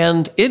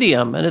and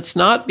idiom. And it's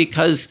not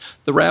because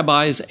the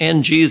rabbis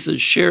and Jesus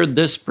shared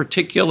this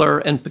particular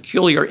and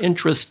peculiar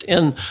interest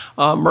in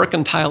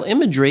mercantile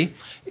imagery.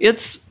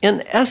 It's,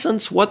 in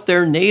essence, what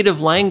their native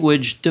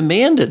language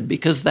demanded,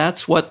 because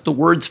that's what the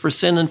words for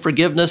sin and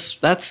forgiveness,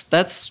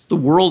 that's the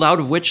world out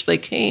of which they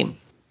came.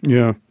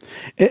 Yeah.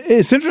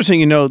 It's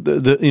interesting,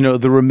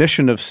 the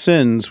remission of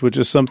sins, which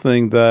is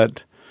something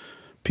that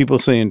people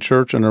say in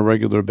church on a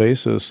regular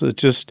basis.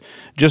 It's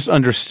just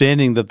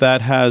understanding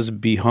that has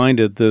behind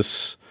it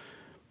this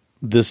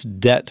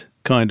debt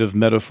kind of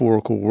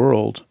metaphorical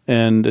world,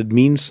 and it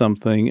means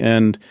something,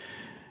 and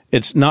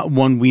it's not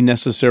one we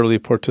necessarily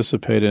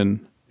participate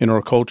in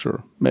our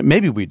culture.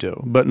 Maybe we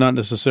do, but not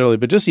necessarily.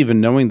 But just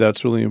even knowing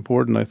that's really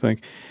important, I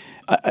think.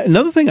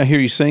 Another thing I hear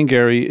you saying,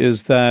 Gary,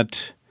 is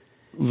that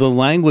the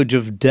language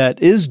of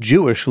debt is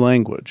Jewish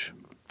language.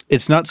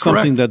 It's not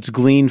something that's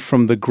gleaned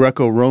from the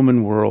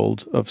Greco-Roman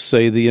world of,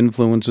 say, the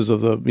influences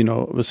of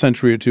a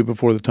century or two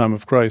before the time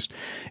of Christ.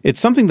 It's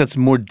something that's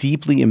more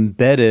deeply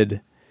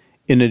embedded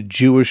in a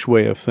Jewish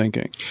way of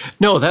thinking.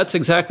 No, that's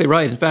exactly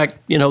right. In fact,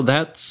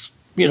 that's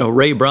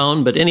Ray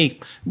Brown, but any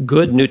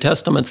good New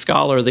Testament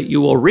scholar that you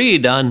will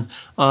read on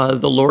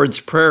the Lord's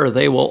Prayer,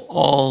 they will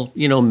all,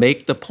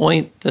 make the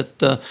point that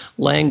the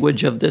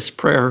language of this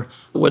prayer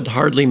would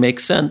hardly make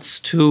sense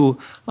to,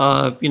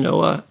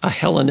 a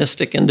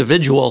Hellenistic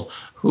individual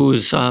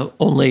whose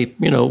only,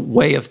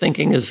 way of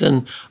thinking is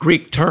in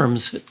Greek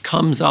terms. It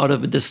comes out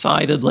of a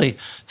decidedly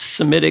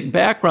Semitic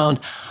background.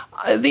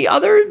 The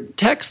other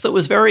text that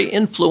was very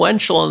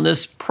influential in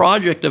this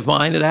project of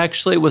mine, it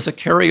actually was a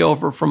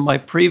carryover from my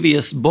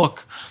previous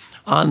book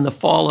on the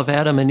fall of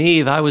Adam and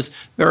Eve. I was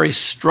very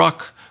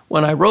struck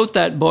when I wrote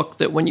that book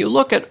that when you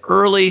look at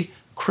early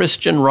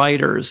Christian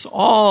writers,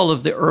 all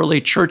of the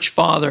early church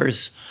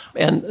fathers,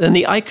 and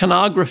the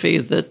iconography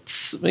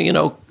that's,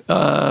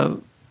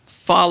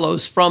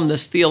 follows from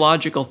this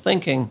theological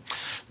thinking,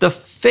 the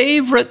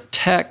favorite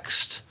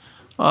text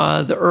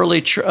of the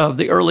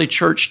early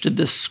church to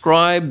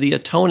describe the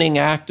atoning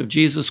act of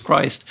Jesus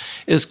Christ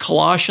is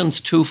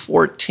Colossians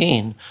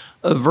 2:14,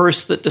 a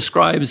verse that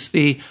describes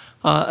the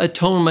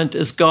atonement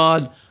as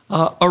God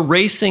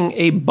erasing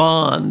a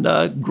bond,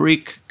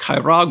 Greek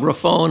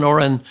cheirographon, or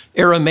in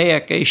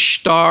Aramaic, a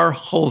shtar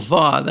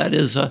chovah, that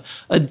is a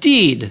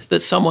deed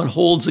that someone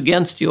holds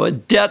against you, a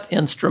debt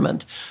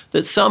instrument,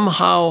 that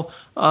somehow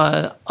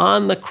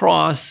on the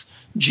cross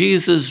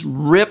Jesus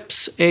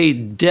rips a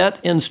debt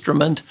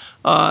instrument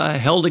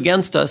held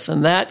against us,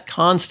 and that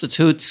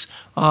constitutes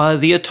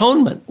the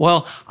atonement.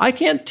 Well, I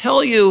can't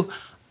tell you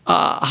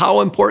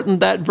how important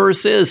that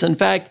verse is. In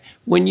fact,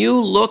 when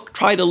you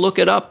try to look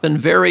it up in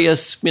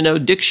various,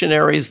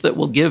 dictionaries that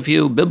will give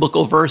you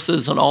biblical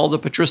verses and all the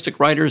patristic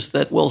writers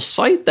that will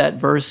cite that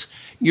verse,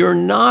 you're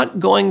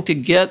not going to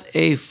get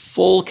a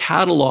full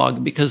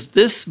catalog, because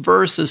this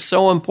verse is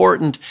so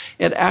important,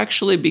 it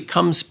actually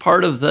becomes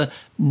part of the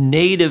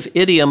native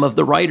idiom of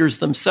the writers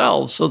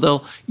themselves. So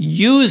they'll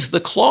use the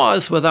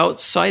clause without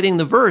citing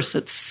the verse.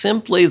 It's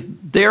simply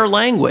their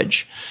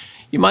language.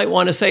 You might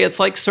want to say it's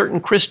like certain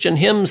Christian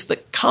hymns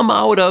that come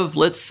out of,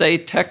 let's say,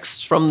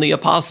 texts from the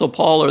Apostle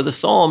Paul or the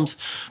Psalms,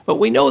 but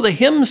we know the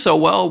hymn so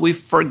well, we've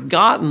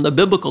forgotten the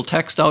biblical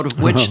text out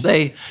of which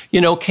they,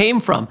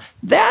 came from.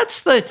 That's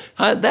the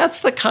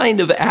kind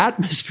of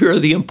atmosphere,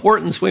 the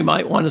importance, we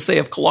might want to say,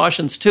 of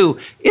Colossians 2.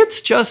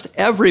 It's just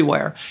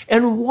everywhere.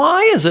 And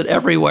why is it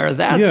everywhere?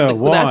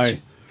 Why?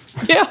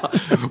 Yeah.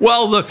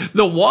 Well,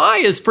 the why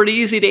is pretty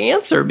easy to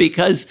answer,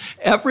 because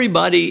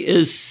everybody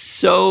is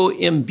so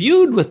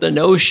imbued with the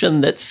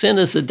notion that sin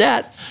is a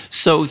debt.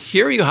 So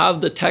here you have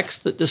the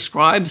text that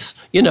describes,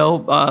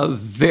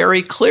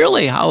 very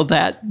clearly how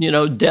that,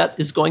 debt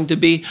is going to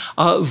be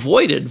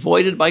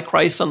voided by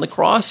Christ on the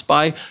cross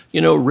by,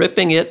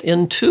 ripping it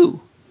in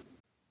two.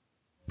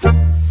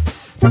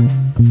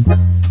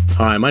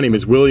 Hi, my name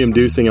is William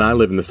Dusing, and I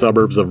live in the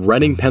suburbs of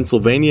Reading,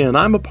 Pennsylvania, and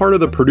I'm a part of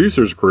the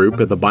producers group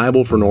at the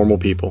Bible for Normal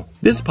People.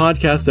 This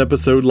podcast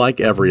episode,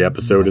 like every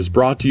episode, is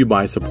brought to you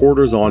by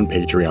supporters on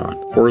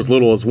Patreon. For as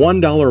little as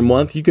 $1 a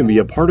month, you can be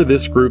a part of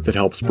this group that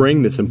helps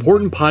bring this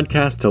important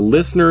podcast to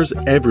listeners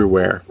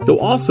everywhere. You'll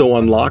also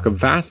unlock a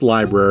vast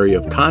library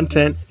of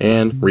content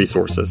and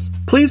resources.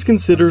 Please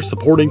consider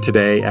supporting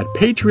today at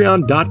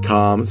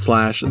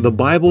patreon.com/The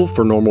Bible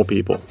for Normal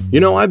People.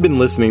 I've been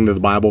listening to The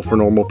Bible for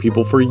Normal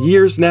People for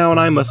years now, and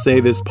I must say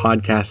this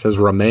podcast has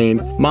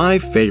remained my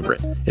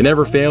favorite. It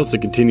never fails to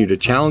continue to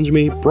challenge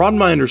me, broaden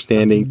my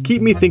understanding,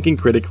 keep me thinking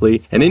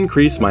critically, and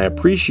increase my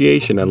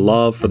appreciation and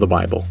love for the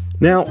Bible.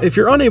 Now, if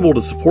you're unable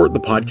to support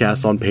the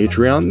podcast on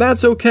Patreon,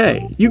 that's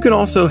okay. You can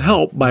also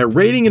help by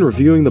rating and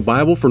reviewing the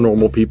Bible for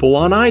Normal People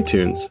on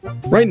iTunes.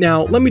 Right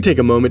now, let me take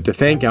a moment to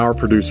thank our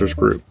producers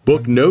group.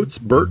 Book Notes,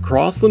 Bert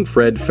Crossland,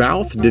 Fred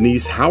Fouth,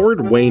 Denise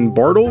Howard, Wayne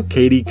Bartle,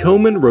 Katie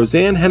Coman,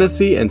 Roseanne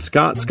Hennessy, and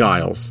Scott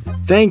Skiles.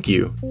 Thank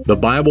you. The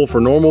Bible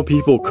for Normal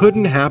People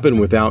couldn't happen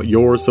without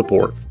your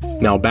support.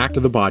 Now back to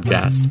the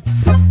podcast.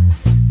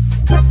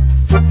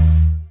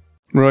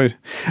 Right.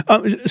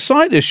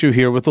 Side issue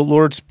here with the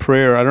Lord's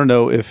Prayer. I don't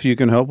know if you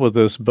can help with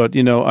this, but,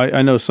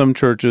 I know some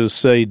churches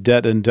say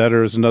debt and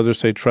debtors and others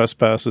say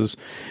trespasses.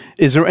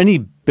 Is there any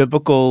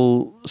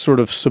biblical sort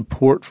of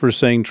support for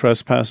saying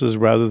trespasses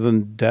rather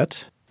than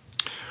debt?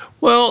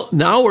 Well,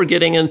 now we're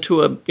getting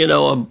into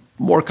a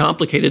more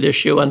complicated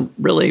issue, and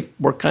really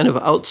we're kind of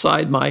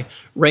outside my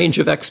range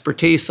of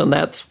expertise, and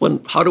that's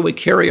how do we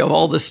carry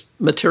all this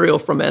material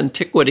from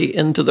antiquity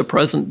into the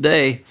present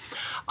day?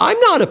 I'm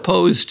not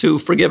opposed to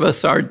forgive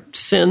us our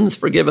sins,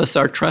 forgive us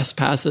our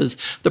trespasses.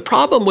 The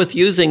problem with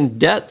using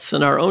debts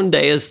in our own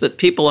day is that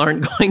people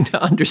aren't going to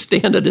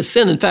understand it as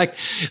sin. In fact,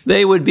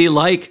 they would be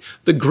like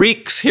the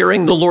Greeks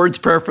hearing the Lord's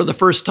Prayer for the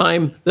first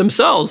time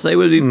themselves. They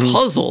would be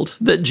puzzled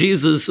that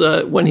Jesus,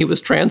 when he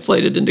was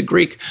translated into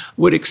Greek,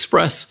 would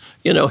express,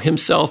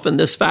 himself in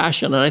this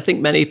fashion. And I think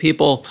many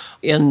people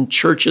in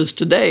churches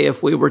today,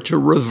 if we were to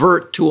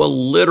revert to a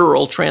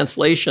literal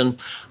translation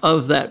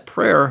of that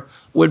prayer,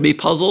 would be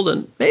puzzled,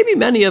 and maybe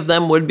many of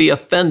them would be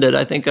offended.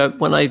 I think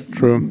when I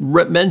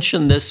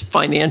mention this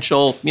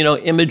financial,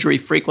 imagery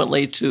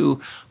frequently to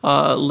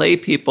lay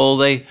people,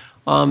 they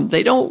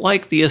don't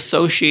like the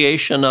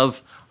association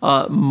of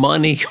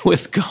money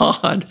with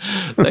God.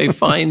 They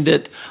find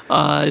it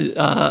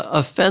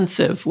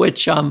offensive,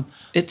 which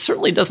it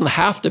certainly doesn't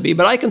have to be,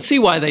 but I can see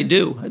why they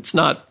do. It's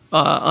not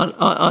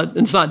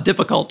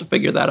difficult to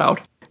figure that out.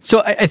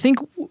 So I think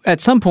at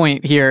some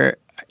point here,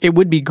 it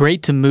would be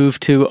great to move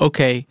to,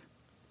 okay,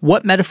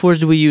 what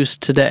metaphors do we use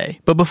today?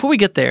 But before we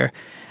get there,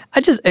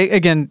 I just,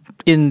 again,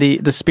 in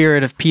the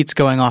spirit of Pete's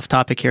going off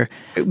topic here,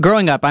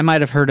 growing up, I might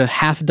have heard a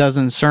half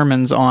dozen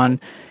sermons on,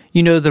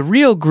 the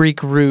real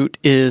Greek root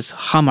is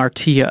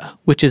hamartia,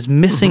 which is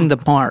missing the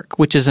mark,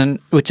 which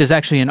is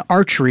actually an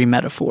archery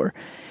metaphor.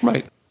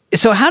 Right.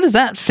 So how does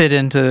that fit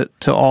into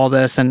all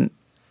this? And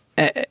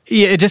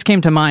it just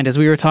came to mind as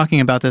we were talking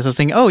about this. I was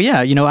thinking,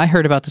 I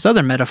heard about this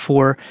other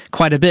metaphor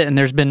quite a bit, and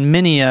there's been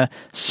many a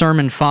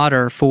sermon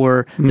fodder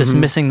for this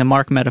missing the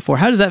mark metaphor.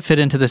 How does that fit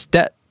into this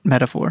debt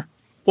metaphor?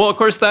 Well, of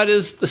course, that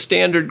is the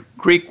standard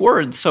Greek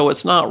word, so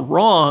it's not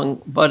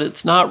wrong, but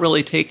it's not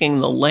really taking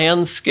the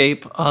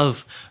landscape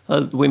of,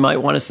 we might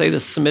want to say,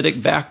 the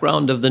Semitic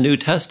background of the New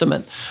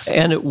Testament.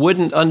 And it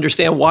wouldn't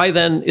understand why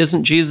then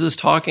isn't Jesus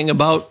talking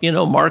about,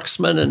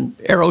 marksmen and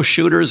arrow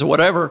shooters or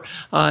whatever,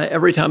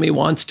 every time he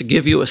wants to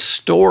give you a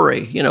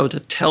story, to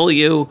tell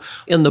you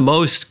in the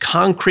most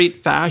concrete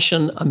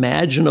fashion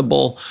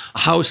imaginable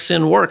how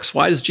sin works.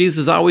 Why does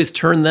Jesus always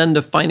turn then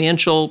to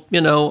financial,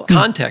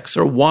 context?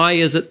 Or why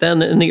is it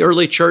then in the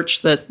early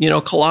church that,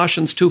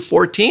 Colossians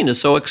 2:14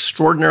 is so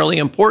extraordinarily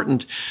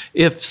important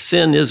if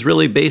sin is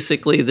really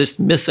basically this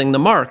missing the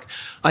mark?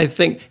 I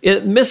think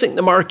missing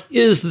the mark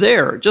is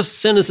there. Just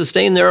sin is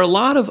sustained. There are a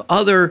lot of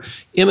other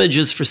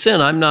images for sin.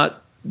 I'm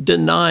not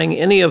denying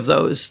any of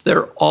those.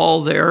 They're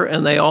all there,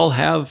 and they all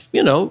have,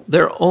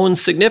 their own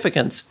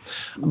significance.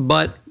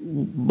 But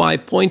my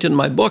point in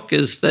my book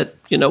is that,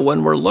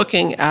 when we're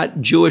looking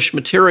at Jewish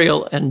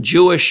material and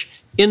Jewish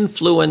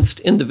influenced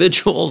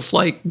individuals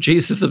like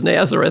Jesus of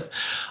Nazareth,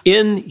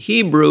 in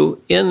Hebrew,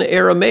 in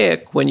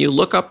Aramaic, when you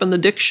look up in the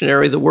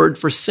dictionary the word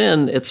for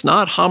sin, it's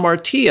not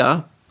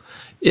hamartia,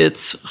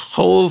 it's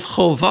chov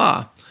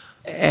chovah.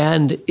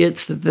 And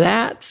it's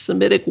that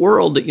Semitic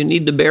world that you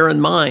need to bear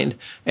in mind.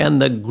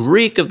 And the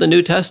Greek of the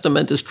New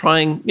Testament is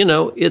trying,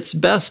 its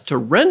best to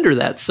render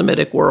that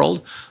Semitic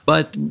world.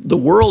 But the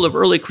world of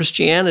early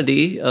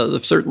Christianity,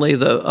 certainly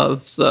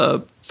of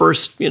the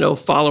first,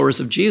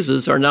 followers of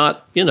Jesus, are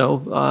not,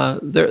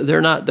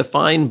 they're not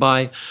defined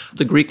by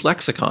the Greek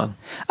lexicon.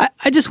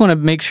 I just want to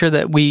make sure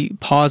that we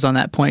pause on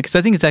that point, because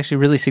I think it's actually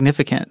really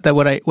significant that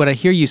what I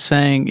hear you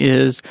saying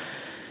is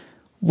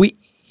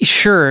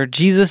Sure,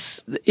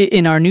 Jesus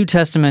in our New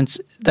Testaments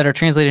that are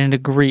translated into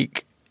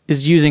Greek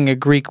is using a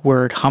Greek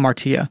word,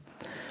 hamartia.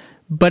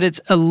 But it's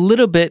a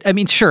little bit,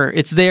 sure,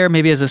 it's there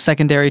maybe as a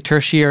secondary,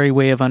 tertiary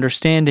way of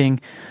understanding,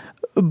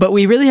 but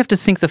we really have to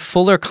think the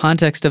fuller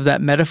context of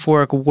that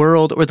metaphoric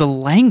world, or the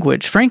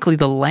language, frankly,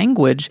 the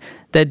language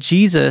that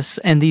Jesus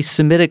and these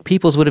Semitic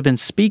peoples would have been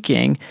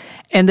speaking.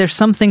 And there's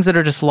some things that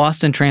are just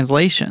lost in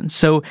translation.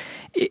 So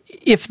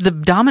if the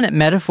dominant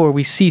metaphor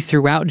we see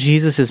throughout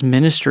Jesus'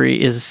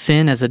 ministry is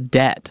sin as a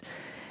debt,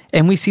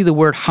 and we see the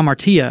word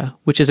hamartia,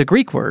 which is a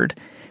Greek word,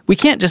 we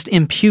can't just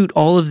impute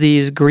all of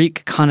these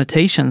Greek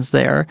connotations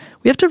there.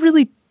 We have to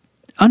really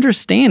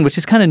understand, which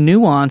is kind of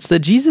nuanced, that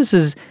Jesus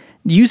is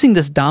using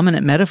this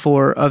dominant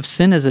metaphor of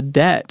sin as a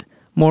debt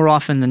more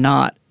often than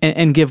not,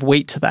 and give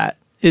weight to that.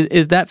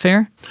 Is that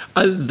fair?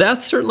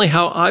 That's certainly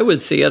how I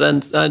would see it.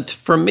 And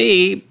for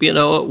me,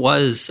 it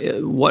was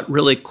what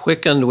really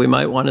quickened, we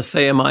might want to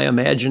say, my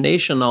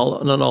imagination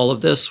on all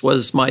of this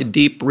was my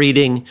deep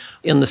reading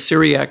in the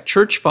Syriac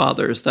Church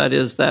Fathers, that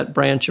is, that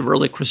branch of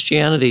early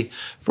Christianity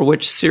for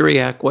which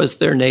Syriac was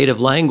their native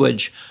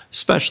language,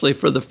 especially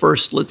for the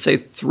first, let's say,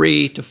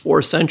 3 to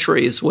 4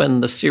 centuries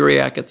when the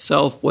Syriac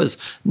itself was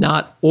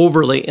not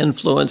overly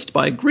influenced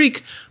by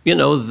Greek.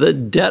 The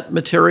debt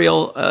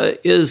material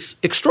is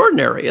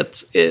extraordinary.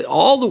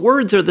 All the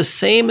words are the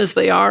same as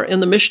they are in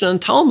the Mishnah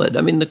and Talmud.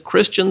 I mean, the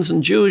Christians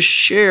and Jews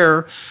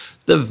share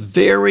the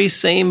very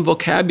same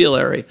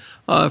vocabulary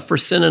for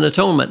sin and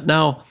atonement.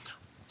 Now,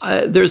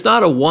 there's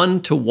not a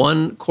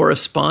one-to-one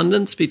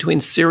correspondence between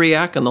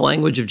Syriac and the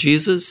language of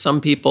Jesus. Some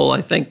people,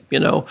 I think,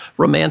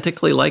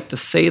 romantically like to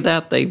say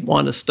that. They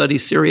want to study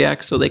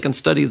Syriac so they can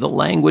study the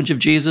language of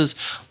Jesus.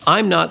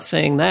 I'm not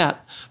saying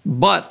that.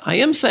 But I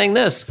am saying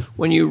this.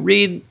 When you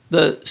read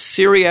the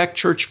Syriac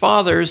Church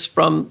Fathers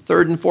from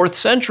 3rd and 4th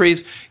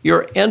centuries,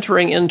 you're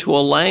entering into a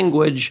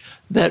language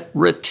that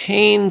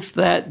retains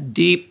that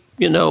deep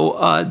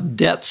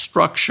debt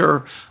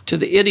structure to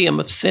the idiom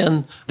of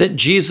sin that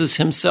Jesus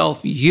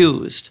himself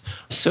used.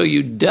 So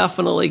you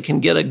definitely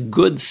can get a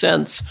good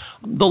sense,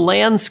 the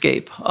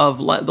landscape of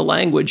the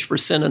language for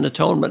sin and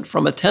atonement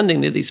from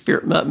attending to these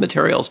spirit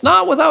materials,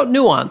 not without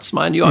nuance,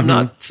 mind you. I'm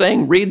not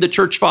saying read the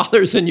Church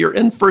Fathers and you're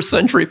in 1st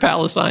century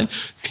Palestine.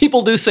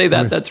 People do say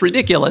that. That's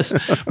ridiculous.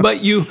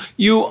 But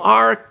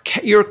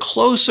you're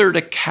closer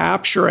to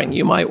capturing,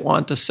 you might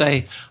want to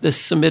say, this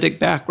Semitic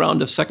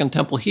background of Second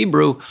Temple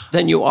Hebrew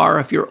than you are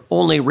if you're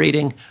only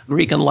reading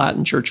Greek and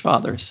Latin Church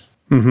Fathers.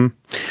 Mm-hmm.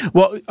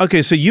 Well,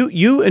 okay, so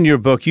you in your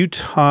book, you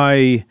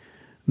tie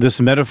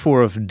this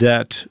metaphor of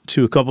debt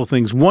to a couple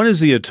things. One is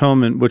the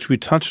atonement, which we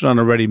touched on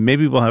already.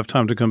 Maybe we'll have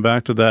time to come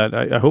back to that.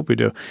 I hope we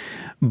do.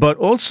 But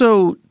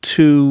also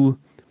to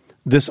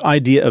this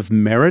idea of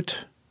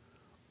merit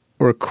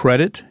or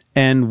credit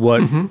and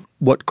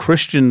what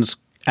Christians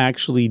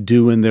actually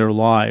do in their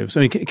lives.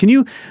 I mean, can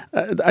you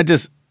I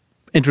just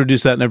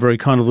introduce that in a very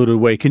convoluted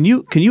way. Can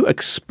you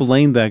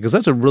explain that? Because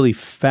that's a really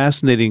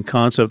fascinating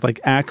concept. Like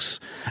acts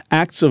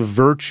of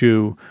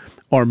virtue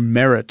are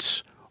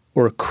merits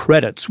or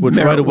credits, which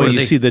right away you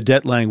see the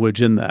debt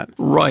language in that.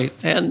 Right.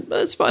 And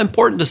it's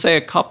important to say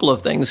a couple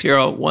of things here.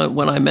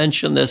 When I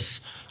mention this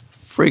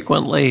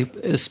frequently,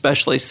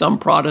 especially some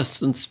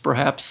Protestants,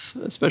 perhaps,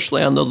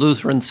 especially on the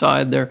Lutheran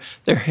side, their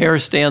hair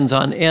stands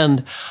on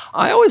end.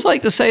 I always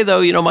like to say,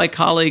 though, my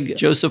colleague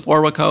Joseph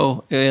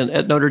Orwico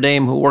at Notre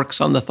Dame, who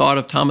works on the thought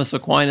of Thomas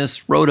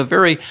Aquinas, wrote a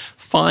very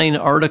fine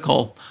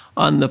article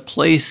on the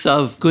place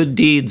of good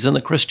deeds in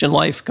the Christian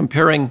life,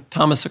 comparing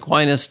Thomas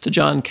Aquinas to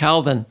John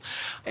Calvin.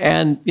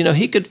 And,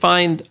 he could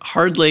find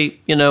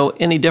hardly,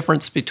 any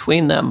difference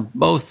between them.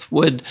 Both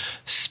would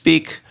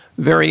speak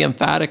very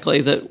emphatically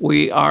that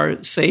we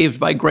are saved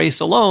by grace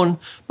alone,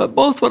 but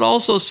both would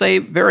also say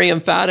very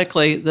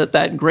emphatically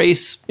that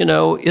grace,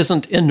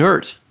 isn't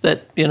inert,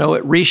 that, it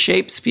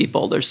reshapes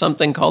people. There's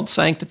something called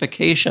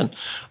sanctification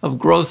of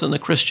growth in the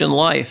Christian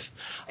life.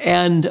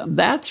 And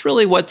that's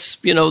really what's,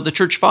 the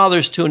Church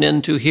Fathers tune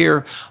into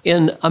here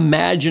in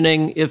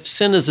imagining if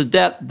sin is a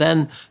debt,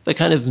 then the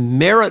kind of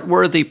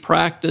merit-worthy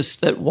practice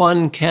that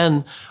one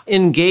can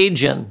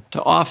engage in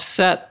to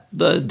offset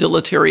the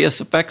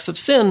deleterious effects of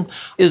sin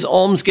is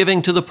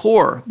almsgiving to the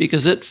poor,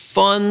 because it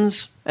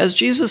funds, as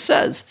Jesus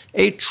says,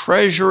 a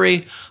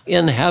treasury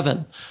in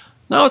heaven.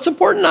 Now, it's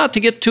important not to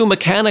get too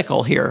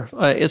mechanical here.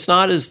 It's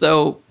not as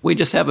though we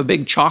just have a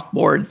big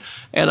chalkboard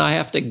and I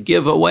have to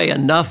give away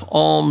enough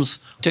alms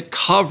to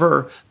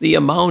cover the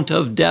amount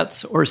of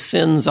debts or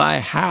sins I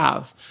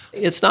have.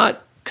 It's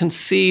not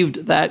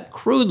conceived that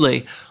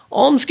crudely.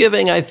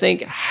 Almsgiving, I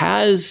think,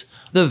 has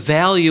the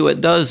value it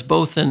does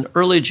both in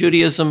early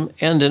Judaism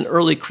and in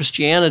early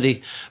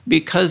Christianity,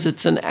 because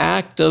it's an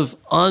act of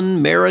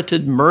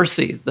unmerited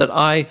mercy that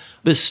I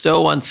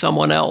bestow on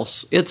someone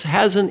else. It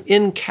has an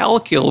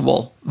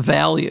incalculable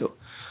value.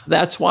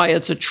 That's why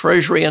it's a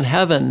treasury in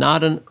heaven,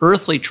 not an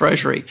earthly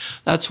treasury.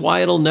 That's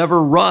why it'll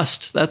never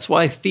rust. That's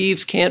why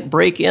thieves can't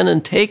break in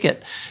and take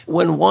it.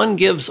 When one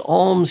gives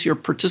alms, you're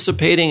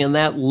participating in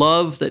that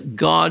love that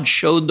God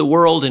showed the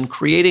world in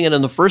creating it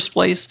in the first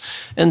place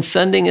and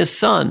sending his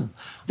son.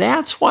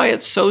 That's why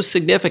it's so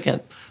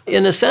significant.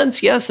 In a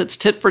sense, yes, it's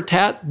tit for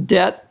tat,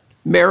 debt,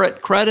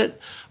 merit, credit,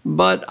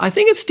 but I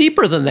think it's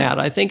deeper than that.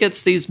 I think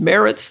it's these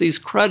merits, these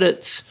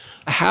credits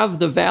have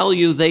the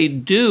value they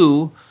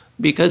do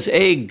because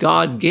A,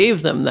 God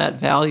gave them that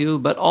value,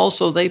 but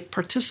also they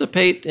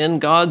participate in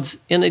God's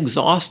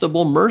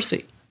inexhaustible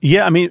mercy.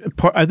 Yeah, I mean,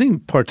 I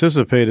think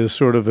participate is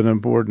sort of an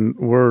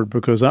important word,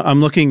 because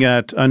I'm looking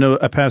at, I know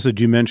a passage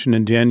you mentioned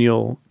in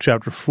Daniel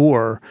chapter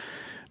 4,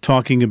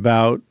 talking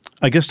about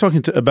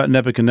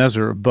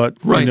Nebuchadnezzar, but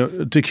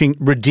right. To king,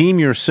 redeem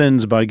your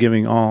sins by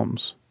giving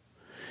alms.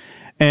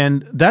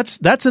 And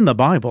that's in the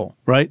Bible,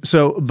 right?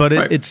 So, but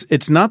right.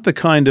 It's not the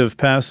kind of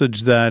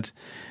passage that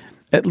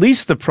at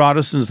least the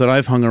Protestants that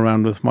I've hung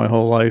around with my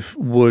whole life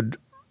would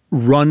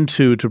run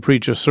to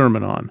preach a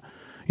sermon on.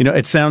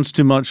 It sounds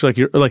too much like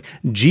you're like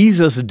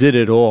Jesus did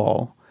it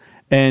all,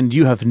 and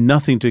you have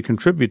nothing to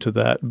contribute to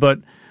that. But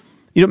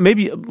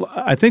maybe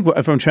I think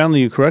if I'm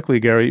channeling you correctly,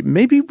 Gary,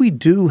 maybe we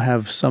do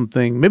have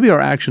something. Maybe our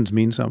actions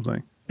mean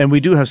something, and we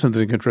do have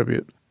something to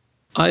contribute.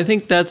 I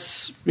think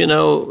that's,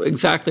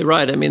 exactly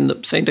right. I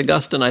mean, St.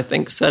 Augustine, I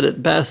think, said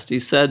it best. He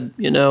said,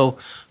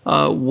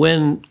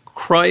 when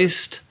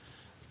Christ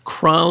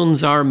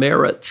crowns our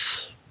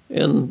merits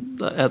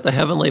at the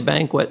heavenly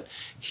banquet,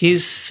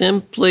 he's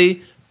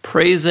simply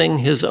praising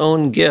his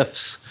own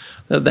gifts.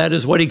 That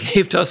is what he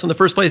gave to us in the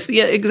first place. The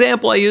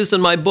example I used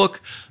in my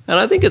book, and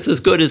I think it's as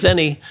good as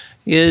any,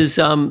 is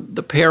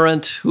the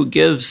parent who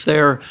gives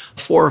their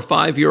 4 or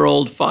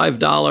 5-year-old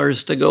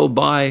 $5 to go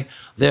buy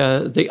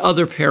the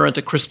other parent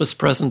a Christmas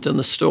present in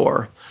the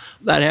store.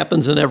 That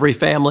happens in every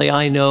family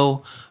I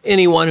know.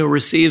 Anyone who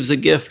receives a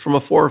gift from a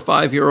 4 or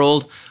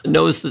 5-year-old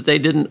knows that they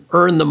didn't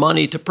earn the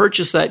money to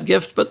purchase that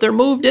gift, but they're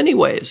moved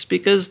anyways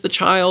because the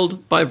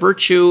child, by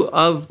virtue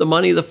of the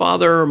money the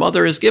father or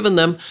mother has given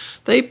them,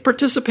 they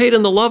participate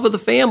in the love of the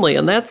family,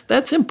 and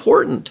that's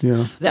important.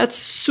 Yeah. That's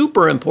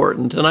super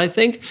important, and I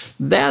think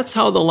that's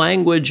how the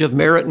language of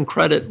merit and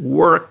credit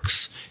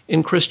works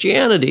in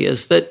Christianity,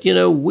 is that,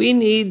 we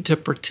need to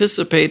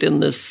participate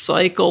in this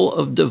cycle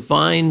of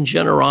divine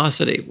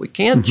generosity. We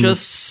can't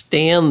just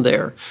stand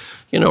there.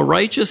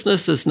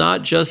 Righteousness is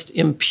not just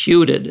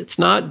imputed. It's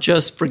not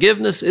just,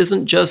 forgiveness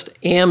isn't just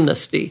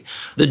amnesty.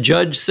 The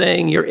judge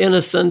saying you're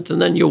innocent and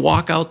then you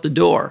walk out the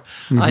door.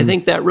 I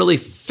think that really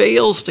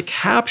fails to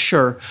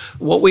capture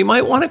what we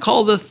might want to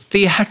call the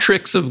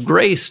theatrics of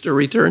grace, to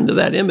return to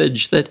that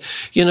image, that,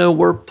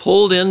 we're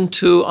pulled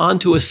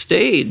onto a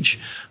stage,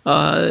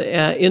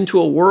 into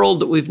a world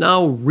that we've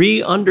now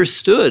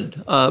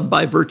re-understood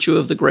by virtue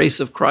of the grace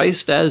of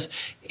Christ as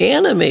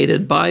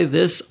animated by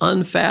this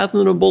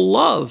unfathomable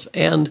love.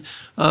 And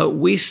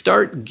we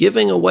start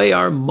giving away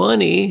our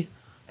money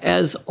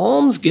as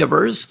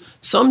almsgivers,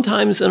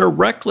 sometimes in a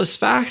reckless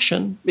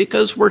fashion,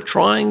 because we're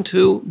trying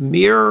to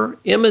mirror,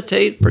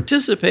 imitate,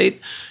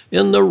 participate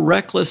in the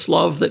reckless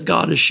love that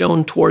God has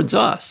shown towards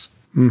us.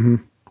 Mm-hmm.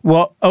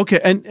 Well,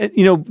 okay, and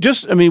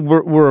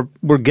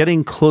we're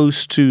getting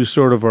close to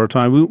sort of our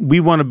time. We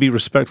want to be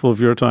respectful of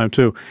your time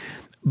too.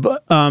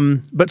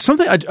 But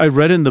something I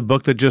read in the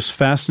book that just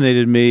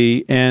fascinated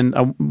me, and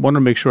I want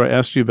to make sure I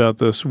asked you about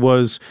this,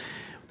 was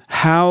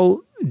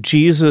how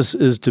Jesus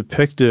is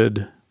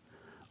depicted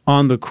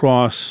on the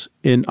cross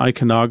in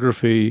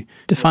iconography.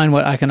 Define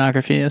what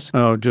iconography is.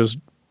 Oh, just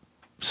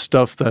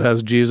stuff that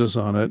has Jesus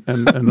on it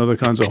and other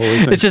kinds of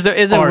holy things.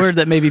 It's a word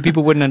that maybe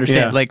people wouldn't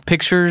understand, like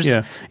pictures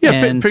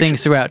and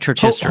things throughout church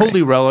history.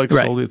 Holy relics,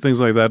 holy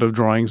things like that of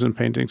drawings and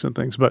paintings and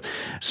things. But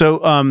so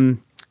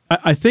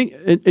I think,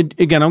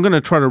 again, I'm going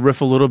to try to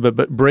riff a little bit,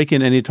 but break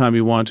in any time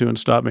you want to and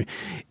stop me.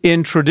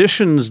 In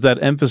traditions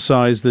that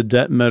emphasize the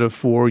debt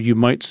metaphor, you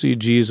might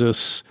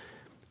emphasize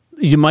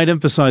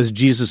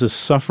Jesus'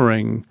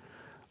 suffering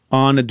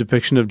on a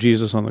depiction of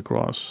Jesus on the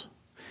cross.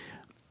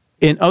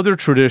 In other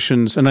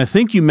traditions, and I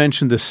think you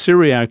mentioned the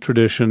Syriac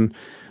tradition,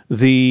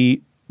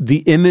 the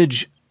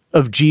image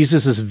of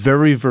Jesus is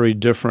very, very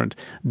different.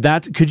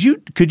 Could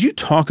you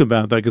talk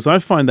about that? Because I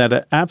find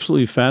that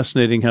absolutely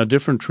fascinating how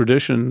different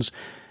traditions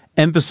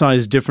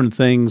emphasize different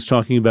things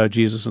talking about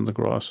Jesus and the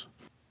cross.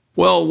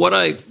 Well, what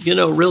I,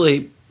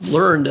 really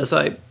learned as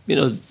I,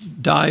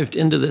 dived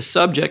into this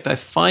subject, I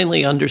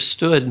finally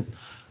understood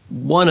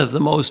one of the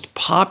most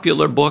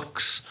popular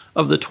books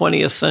of the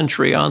 20th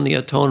century on the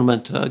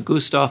atonement,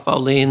 Gustave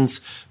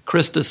Aulin's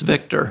Christus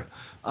Victor.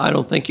 I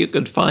don't think you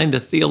could find a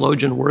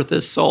theologian worth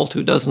his salt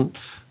who not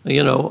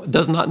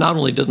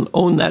only doesn't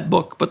own that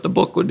book, but the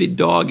book would be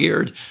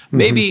dog-eared. Mm-hmm.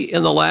 Maybe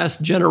in the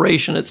last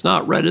generation it's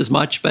not read as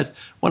much, but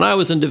when I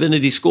was in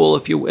divinity school,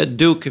 at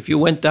Duke, if you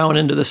went down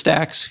into the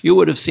stacks, you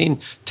would have seen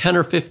 10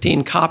 or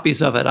 15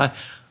 copies of it.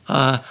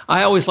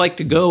 I always like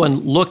to go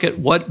and look at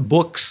what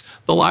books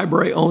the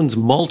library owns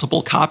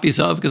multiple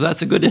copies of, because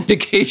that's a good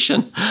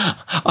indication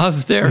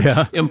of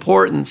their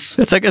importance.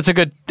 That's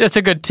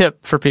a good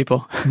tip for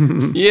people.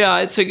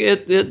 Yeah,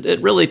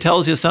 it really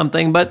tells you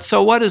something. But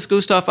so what does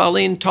Gustave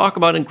Aulin talk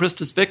about in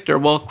Christus Victor?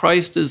 Well,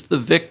 Christ is the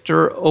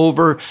victor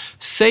over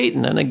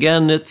Satan, and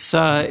again, there's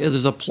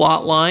a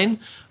plot line.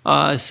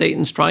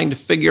 Satan's trying to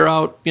figure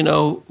out,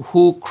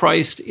 who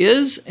Christ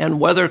is and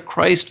whether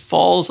Christ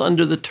falls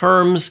under the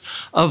terms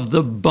of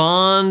the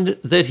bond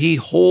that he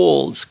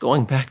holds,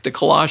 going back to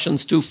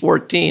Colossians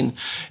 2:14.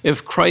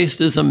 If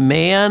Christ is a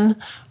man,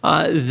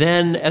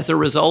 then as a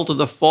result of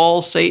the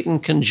fall, Satan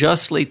can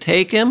justly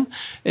take him.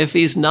 If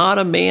he's not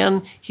a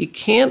man, he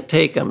can't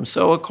take him.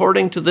 So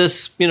according to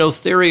this,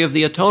 theory of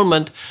the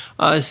atonement,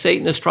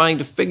 Satan is trying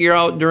to figure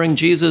out during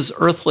Jesus'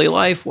 earthly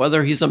life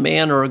whether he's a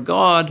man or a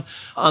god.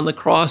 On the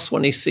cross,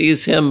 when he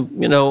sees him,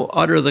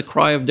 utter the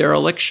cry of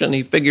dereliction,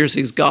 he figures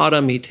he's got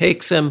him, he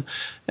takes him,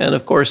 and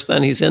of course,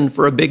 then he's in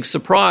for a big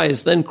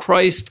surprise. Then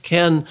Christ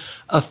can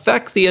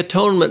effect the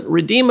atonement,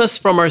 redeem us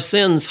from our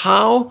sins.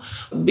 How?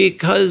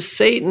 Because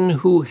Satan,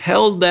 who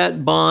held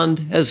that bond,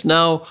 has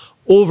now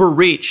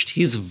overreached.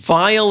 He's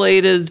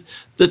violated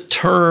the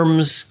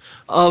terms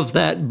of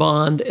that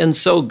bond. And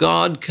so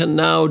God can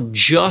now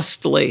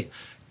justly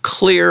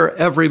clear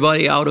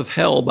everybody out of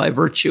hell by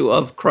virtue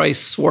of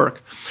Christ's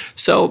work.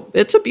 So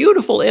it's a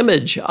beautiful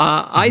image,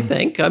 I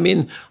think. I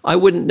mean, I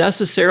wouldn't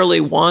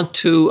necessarily want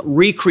to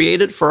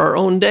recreate it for our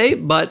own day,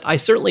 but I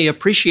certainly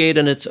appreciate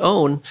in its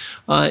own.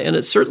 And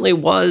it certainly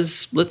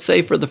was, let's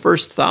say, for the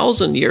first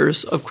 1,000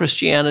 years of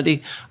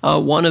Christianity,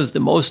 one of the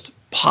most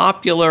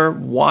popular,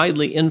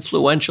 widely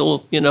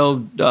influential,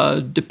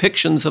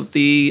 depictions of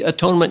the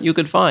atonement you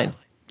could find.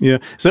 Yeah,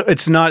 so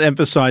it's not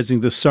emphasizing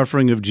the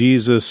suffering of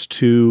Jesus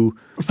to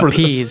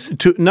appease,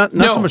 not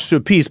so much to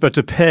appease, but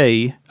to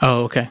pay.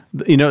 Oh, okay.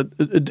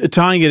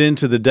 Tying it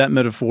into the debt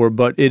metaphor,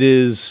 but it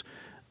is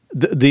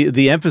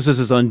the emphasis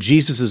is on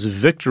Jesus'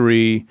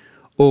 victory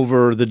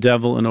over the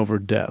devil and over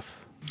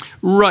death.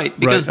 Right,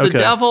 because the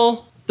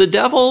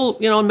devil,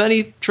 and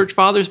many church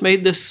fathers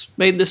made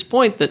this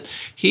point that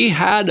he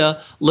had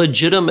a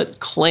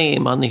legitimate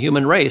claim on the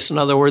human race. In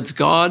other words,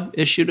 God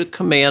issued a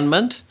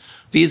commandment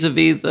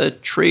vis-a-vis the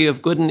tree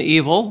of good and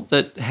evil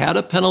that had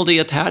a penalty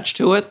attached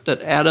to it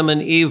that Adam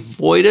and Eve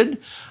voided.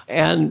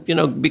 And,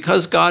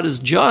 because God is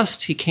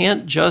just, he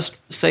can't just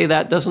say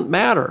that doesn't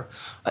matter.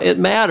 It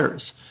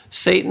matters.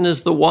 Satan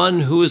is the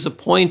one who is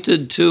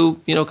appointed to,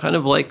 kind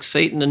of like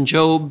Satan and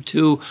Job,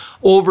 to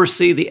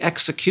oversee the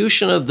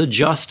execution of the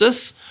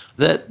justice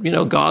that,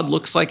 God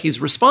looks like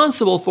he's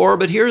responsible for.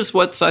 But here's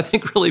what's, I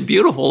think, really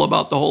beautiful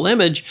about the whole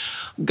image.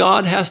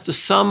 God has to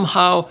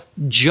somehow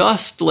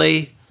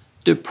justly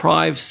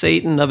deprive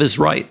Satan of his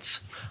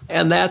rights.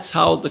 And that's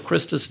how the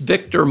Christus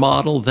Victor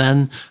model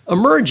then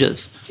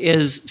emerges,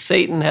 is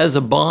Satan has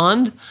a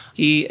bond.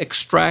 He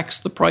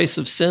extracts the price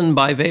of sin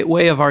by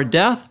way of our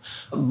death,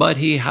 but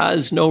he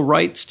has no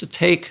rights to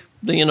take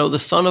the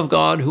Son of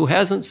God who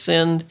hasn't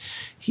sinned.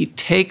 He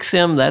takes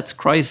him. That's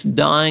Christ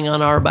dying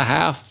on our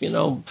behalf.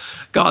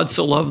 God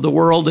so loved the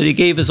world that he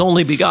gave his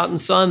only begotten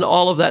Son.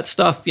 All of that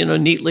stuff,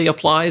 neatly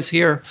applies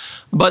here.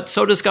 But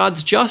so does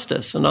God's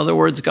justice. In other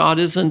words, God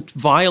isn't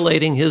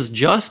violating his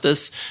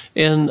justice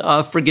in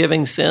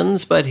forgiving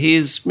sins, but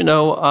he's, in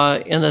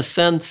a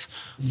sense,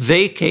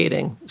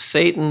 vacating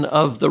Satan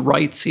of the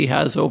rights he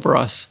has over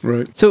us.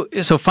 Right.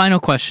 So final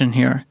question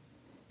here.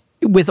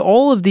 With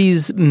all of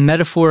these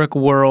metaphoric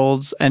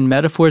worlds and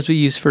metaphors we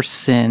use for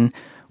sin,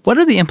 what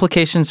are the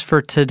implications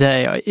for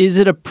today? Is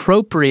it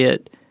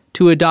appropriate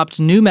to adopt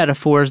new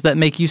metaphors that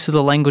make use of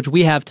the language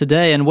we have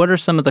today? And what are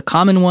some of the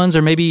common ones,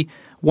 or maybe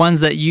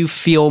ones that you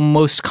feel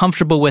most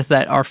comfortable with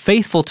that are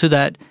faithful to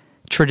that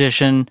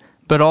tradition,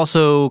 but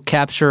also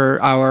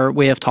capture our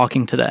way of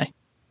talking today?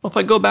 Well, if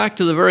I go back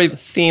to the very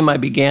theme I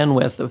began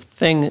with,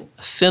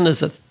 sin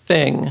is a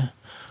thing,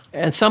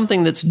 and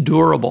something that's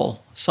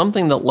durable,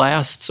 something that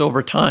lasts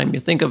over time. You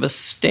think of a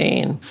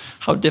stain,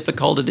 how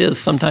difficult it is,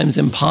 sometimes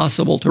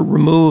impossible to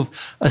remove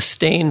a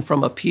stain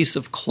from a piece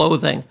of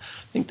clothing.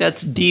 I think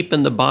that's deep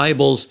in the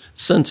Bible's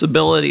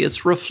sensibility.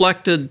 It's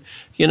reflected,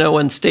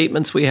 in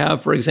statements we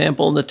have, for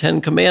example, in the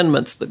Ten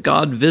Commandments, that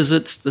God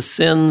visits the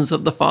sins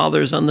of the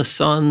fathers on the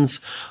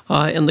sons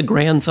and the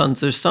grandsons.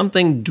 There's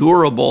something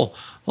durable,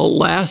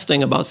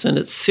 lasting about sin.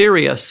 It's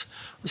serious.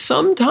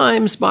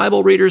 Sometimes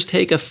Bible readers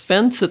take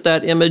offense at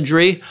that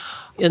imagery.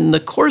 In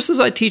the courses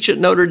I teach at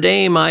Notre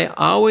Dame, I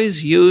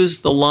always use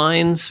the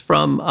lines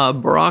from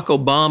Barack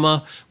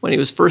Obama when he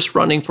was first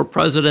running for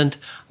president,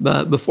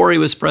 before he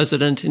was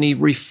president, and he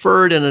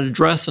referred in an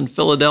address in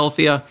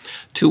Philadelphia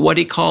to what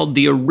he called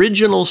the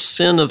original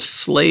sin of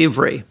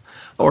slavery,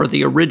 or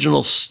the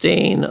original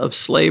stain of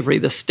slavery,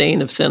 the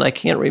stain of sin. I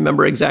can't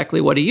remember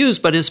exactly what he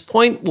used, but his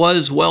point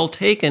was well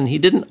taken. He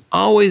didn't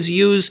always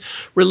use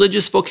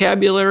religious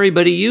vocabulary,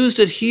 but he used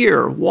it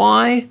here.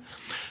 Why?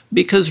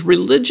 Because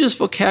religious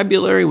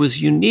vocabulary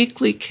was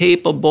uniquely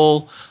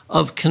capable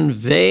of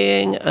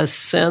conveying a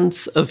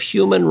sense of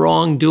human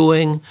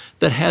wrongdoing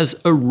that has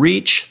a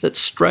reach that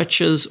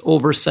stretches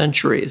over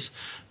centuries.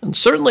 And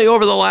certainly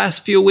over the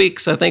last few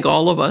weeks, I think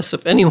all of us,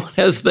 if anyone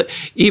has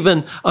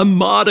even a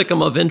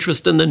modicum of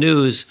interest in the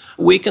news,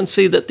 we can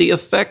see that the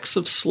effects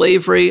of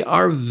slavery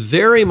are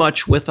very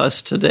much with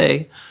us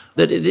today,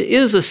 that it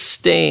is a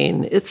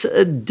stain, it's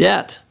a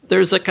debt.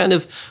 There's a kind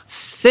of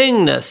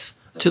thingness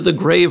to the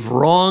grave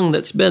wrong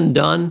that's been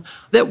done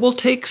that will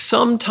take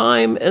some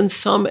time and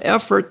some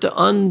effort to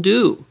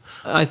undo.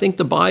 I think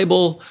the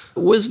Bible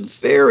was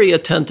very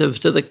attentive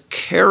to the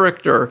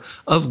character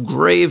of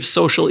grave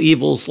social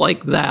evils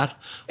like that.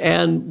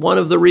 And one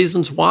of the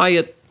reasons why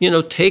it,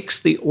 takes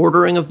the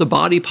ordering of the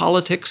body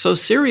politic so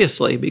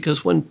seriously,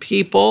 because when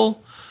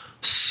people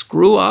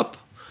screw up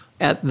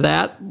at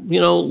that,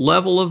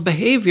 level of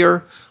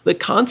behavior, the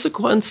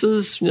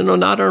consequences, are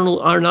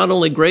not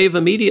only grave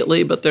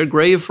immediately, but they're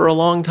grave for a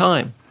long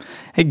time.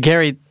 Hey,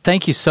 Gary,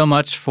 thank you so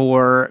much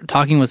for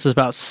talking with us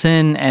about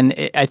sin,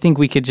 and I think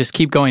we could just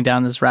keep going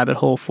down this rabbit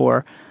hole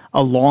for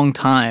a long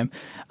time.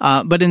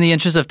 But in the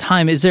interest of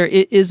time, is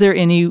there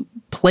any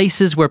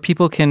places where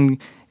people can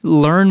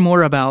learn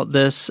more about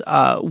this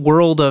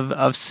world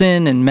of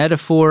sin and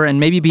metaphor, and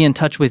maybe be in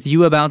touch with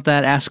you about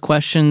that, ask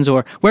questions,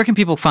 or where can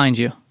people find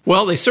you?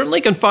 Well, they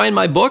certainly can find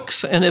my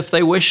books, and if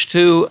they wish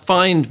to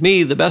find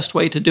me, the best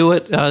way to do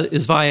it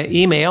is via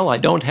email. I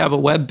don't have a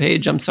web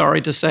page, I'm sorry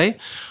to say,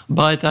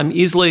 but I'm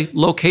easily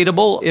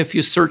locatable if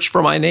you search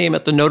for my name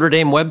at the Notre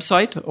Dame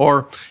website,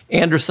 or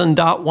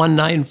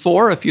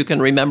Anderson.194, if you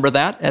can remember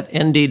that, at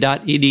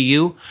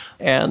nd.edu.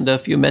 And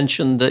if you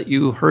mention that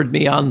you heard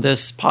me on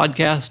this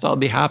podcast, I'll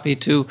be happy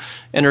to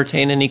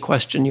entertain any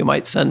question you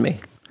might send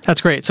me. That's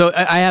great. So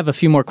I have a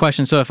few more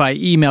questions. So if I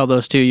email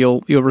those to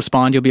you, you'll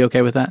respond. You'll be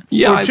okay with that?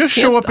 Yeah. Or just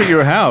show up at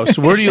your house.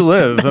 Where do you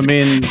live? I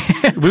mean,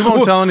 we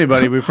won't tell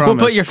anybody, we promise.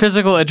 We'll put your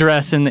physical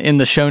address in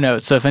the show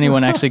notes. So if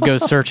anyone actually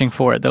goes searching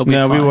for it, they'll be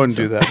fine. No, we wouldn't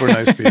do that. We're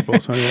nice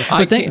people. So, yeah.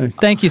 But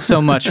thank you so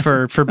much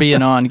for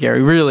being on,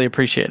 Gary. Really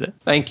appreciate it.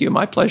 Thank you.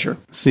 My pleasure.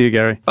 See you,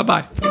 Gary.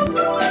 Bye-bye.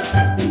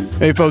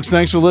 Hey, folks,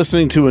 thanks for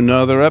listening to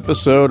another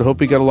episode.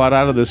 Hope you got a lot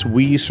out of this.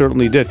 We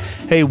certainly did.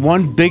 Hey,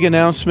 one big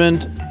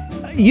announcement.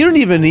 You don't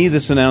even need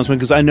this announcement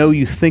because I know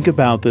you think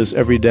about this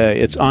every day.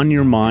 It's on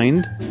your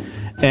mind,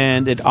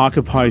 and it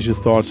occupies your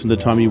thoughts from the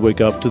time you wake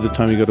up to the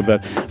time you go to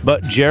bed.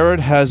 But Jared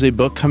has a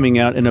book coming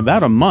out in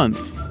about a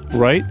month,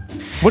 right?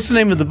 What's the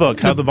name of the book?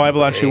 How the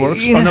Bible Actually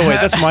Works? Oh, no, wait,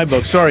 that's my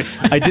book. Sorry,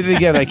 I did it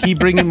again. I keep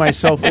bringing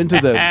myself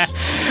into this.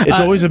 It's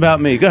always about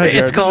me. Go ahead,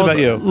 Jared. It's called about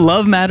you.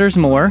 Love Matters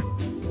More.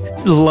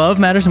 Love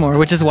Matters More,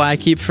 which is why I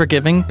keep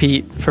forgiving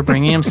Pete for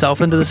bringing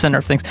himself into the center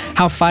of things.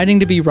 How fighting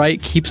to be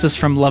right keeps us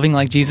from loving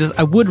like Jesus.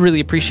 I would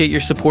really appreciate your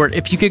support.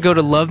 If you could go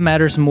to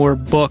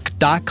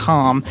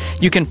lovemattersmorebook.com,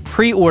 you can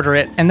pre-order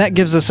it, and that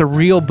gives us a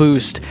real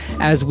boost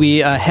as we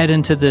head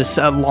into this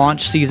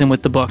launch season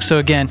with the book. So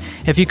again,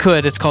 if you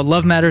could, it's called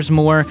Love Matters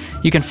More.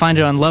 You can find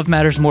it on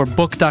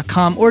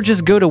lovemattersmorebook.com, or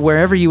just go to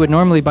wherever you would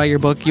normally buy your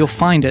book. You'll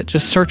find it.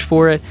 Just search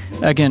for it.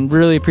 Again,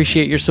 really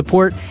appreciate your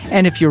support.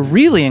 And if you're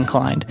really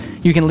inclined,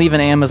 you can leave an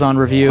Amazon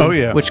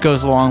review, which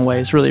goes a long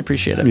ways. Really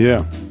appreciate it.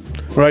 Yeah.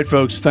 All right,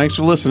 folks. Thanks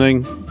for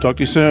listening. Talk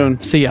to you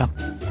soon. See ya.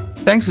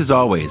 Thanks as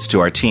always to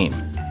our team.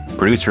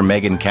 Producer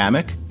Megan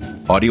Kamick,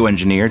 audio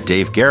engineer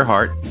Dave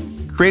Gerhardt,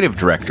 creative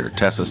director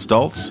Tessa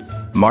Stultz,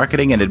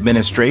 marketing and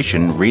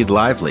administration Reed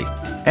Lively,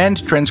 and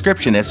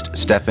transcriptionist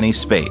Stephanie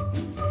Spate.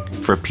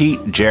 For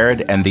Pete,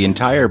 Jared, and the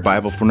entire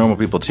Bible for Normal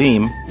People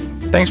team,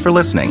 thanks for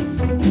listening.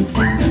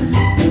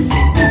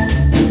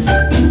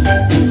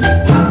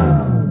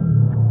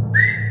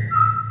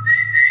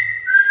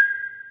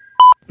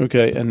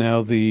 Okay, and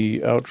now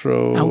the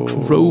outro.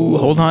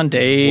 Hold on,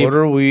 Dave. What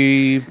are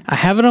we? I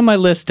have it on my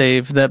list,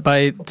 Dave, that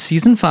by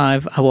season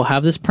 5, I will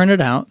have this printed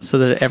out so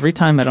that every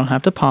time I don't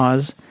have to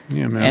pause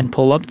and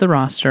pull up the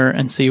roster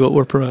and see what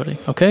we're promoting.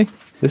 Okay?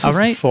 This is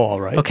the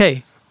fall, right?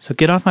 Okay, so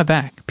get off my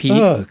back, Pete.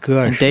 Oh,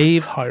 gosh. And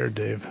Dave. I'm tired,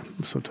 Dave.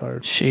 I'm so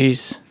tired.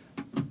 Jeez.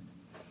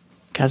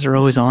 Guys are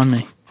always on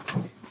me.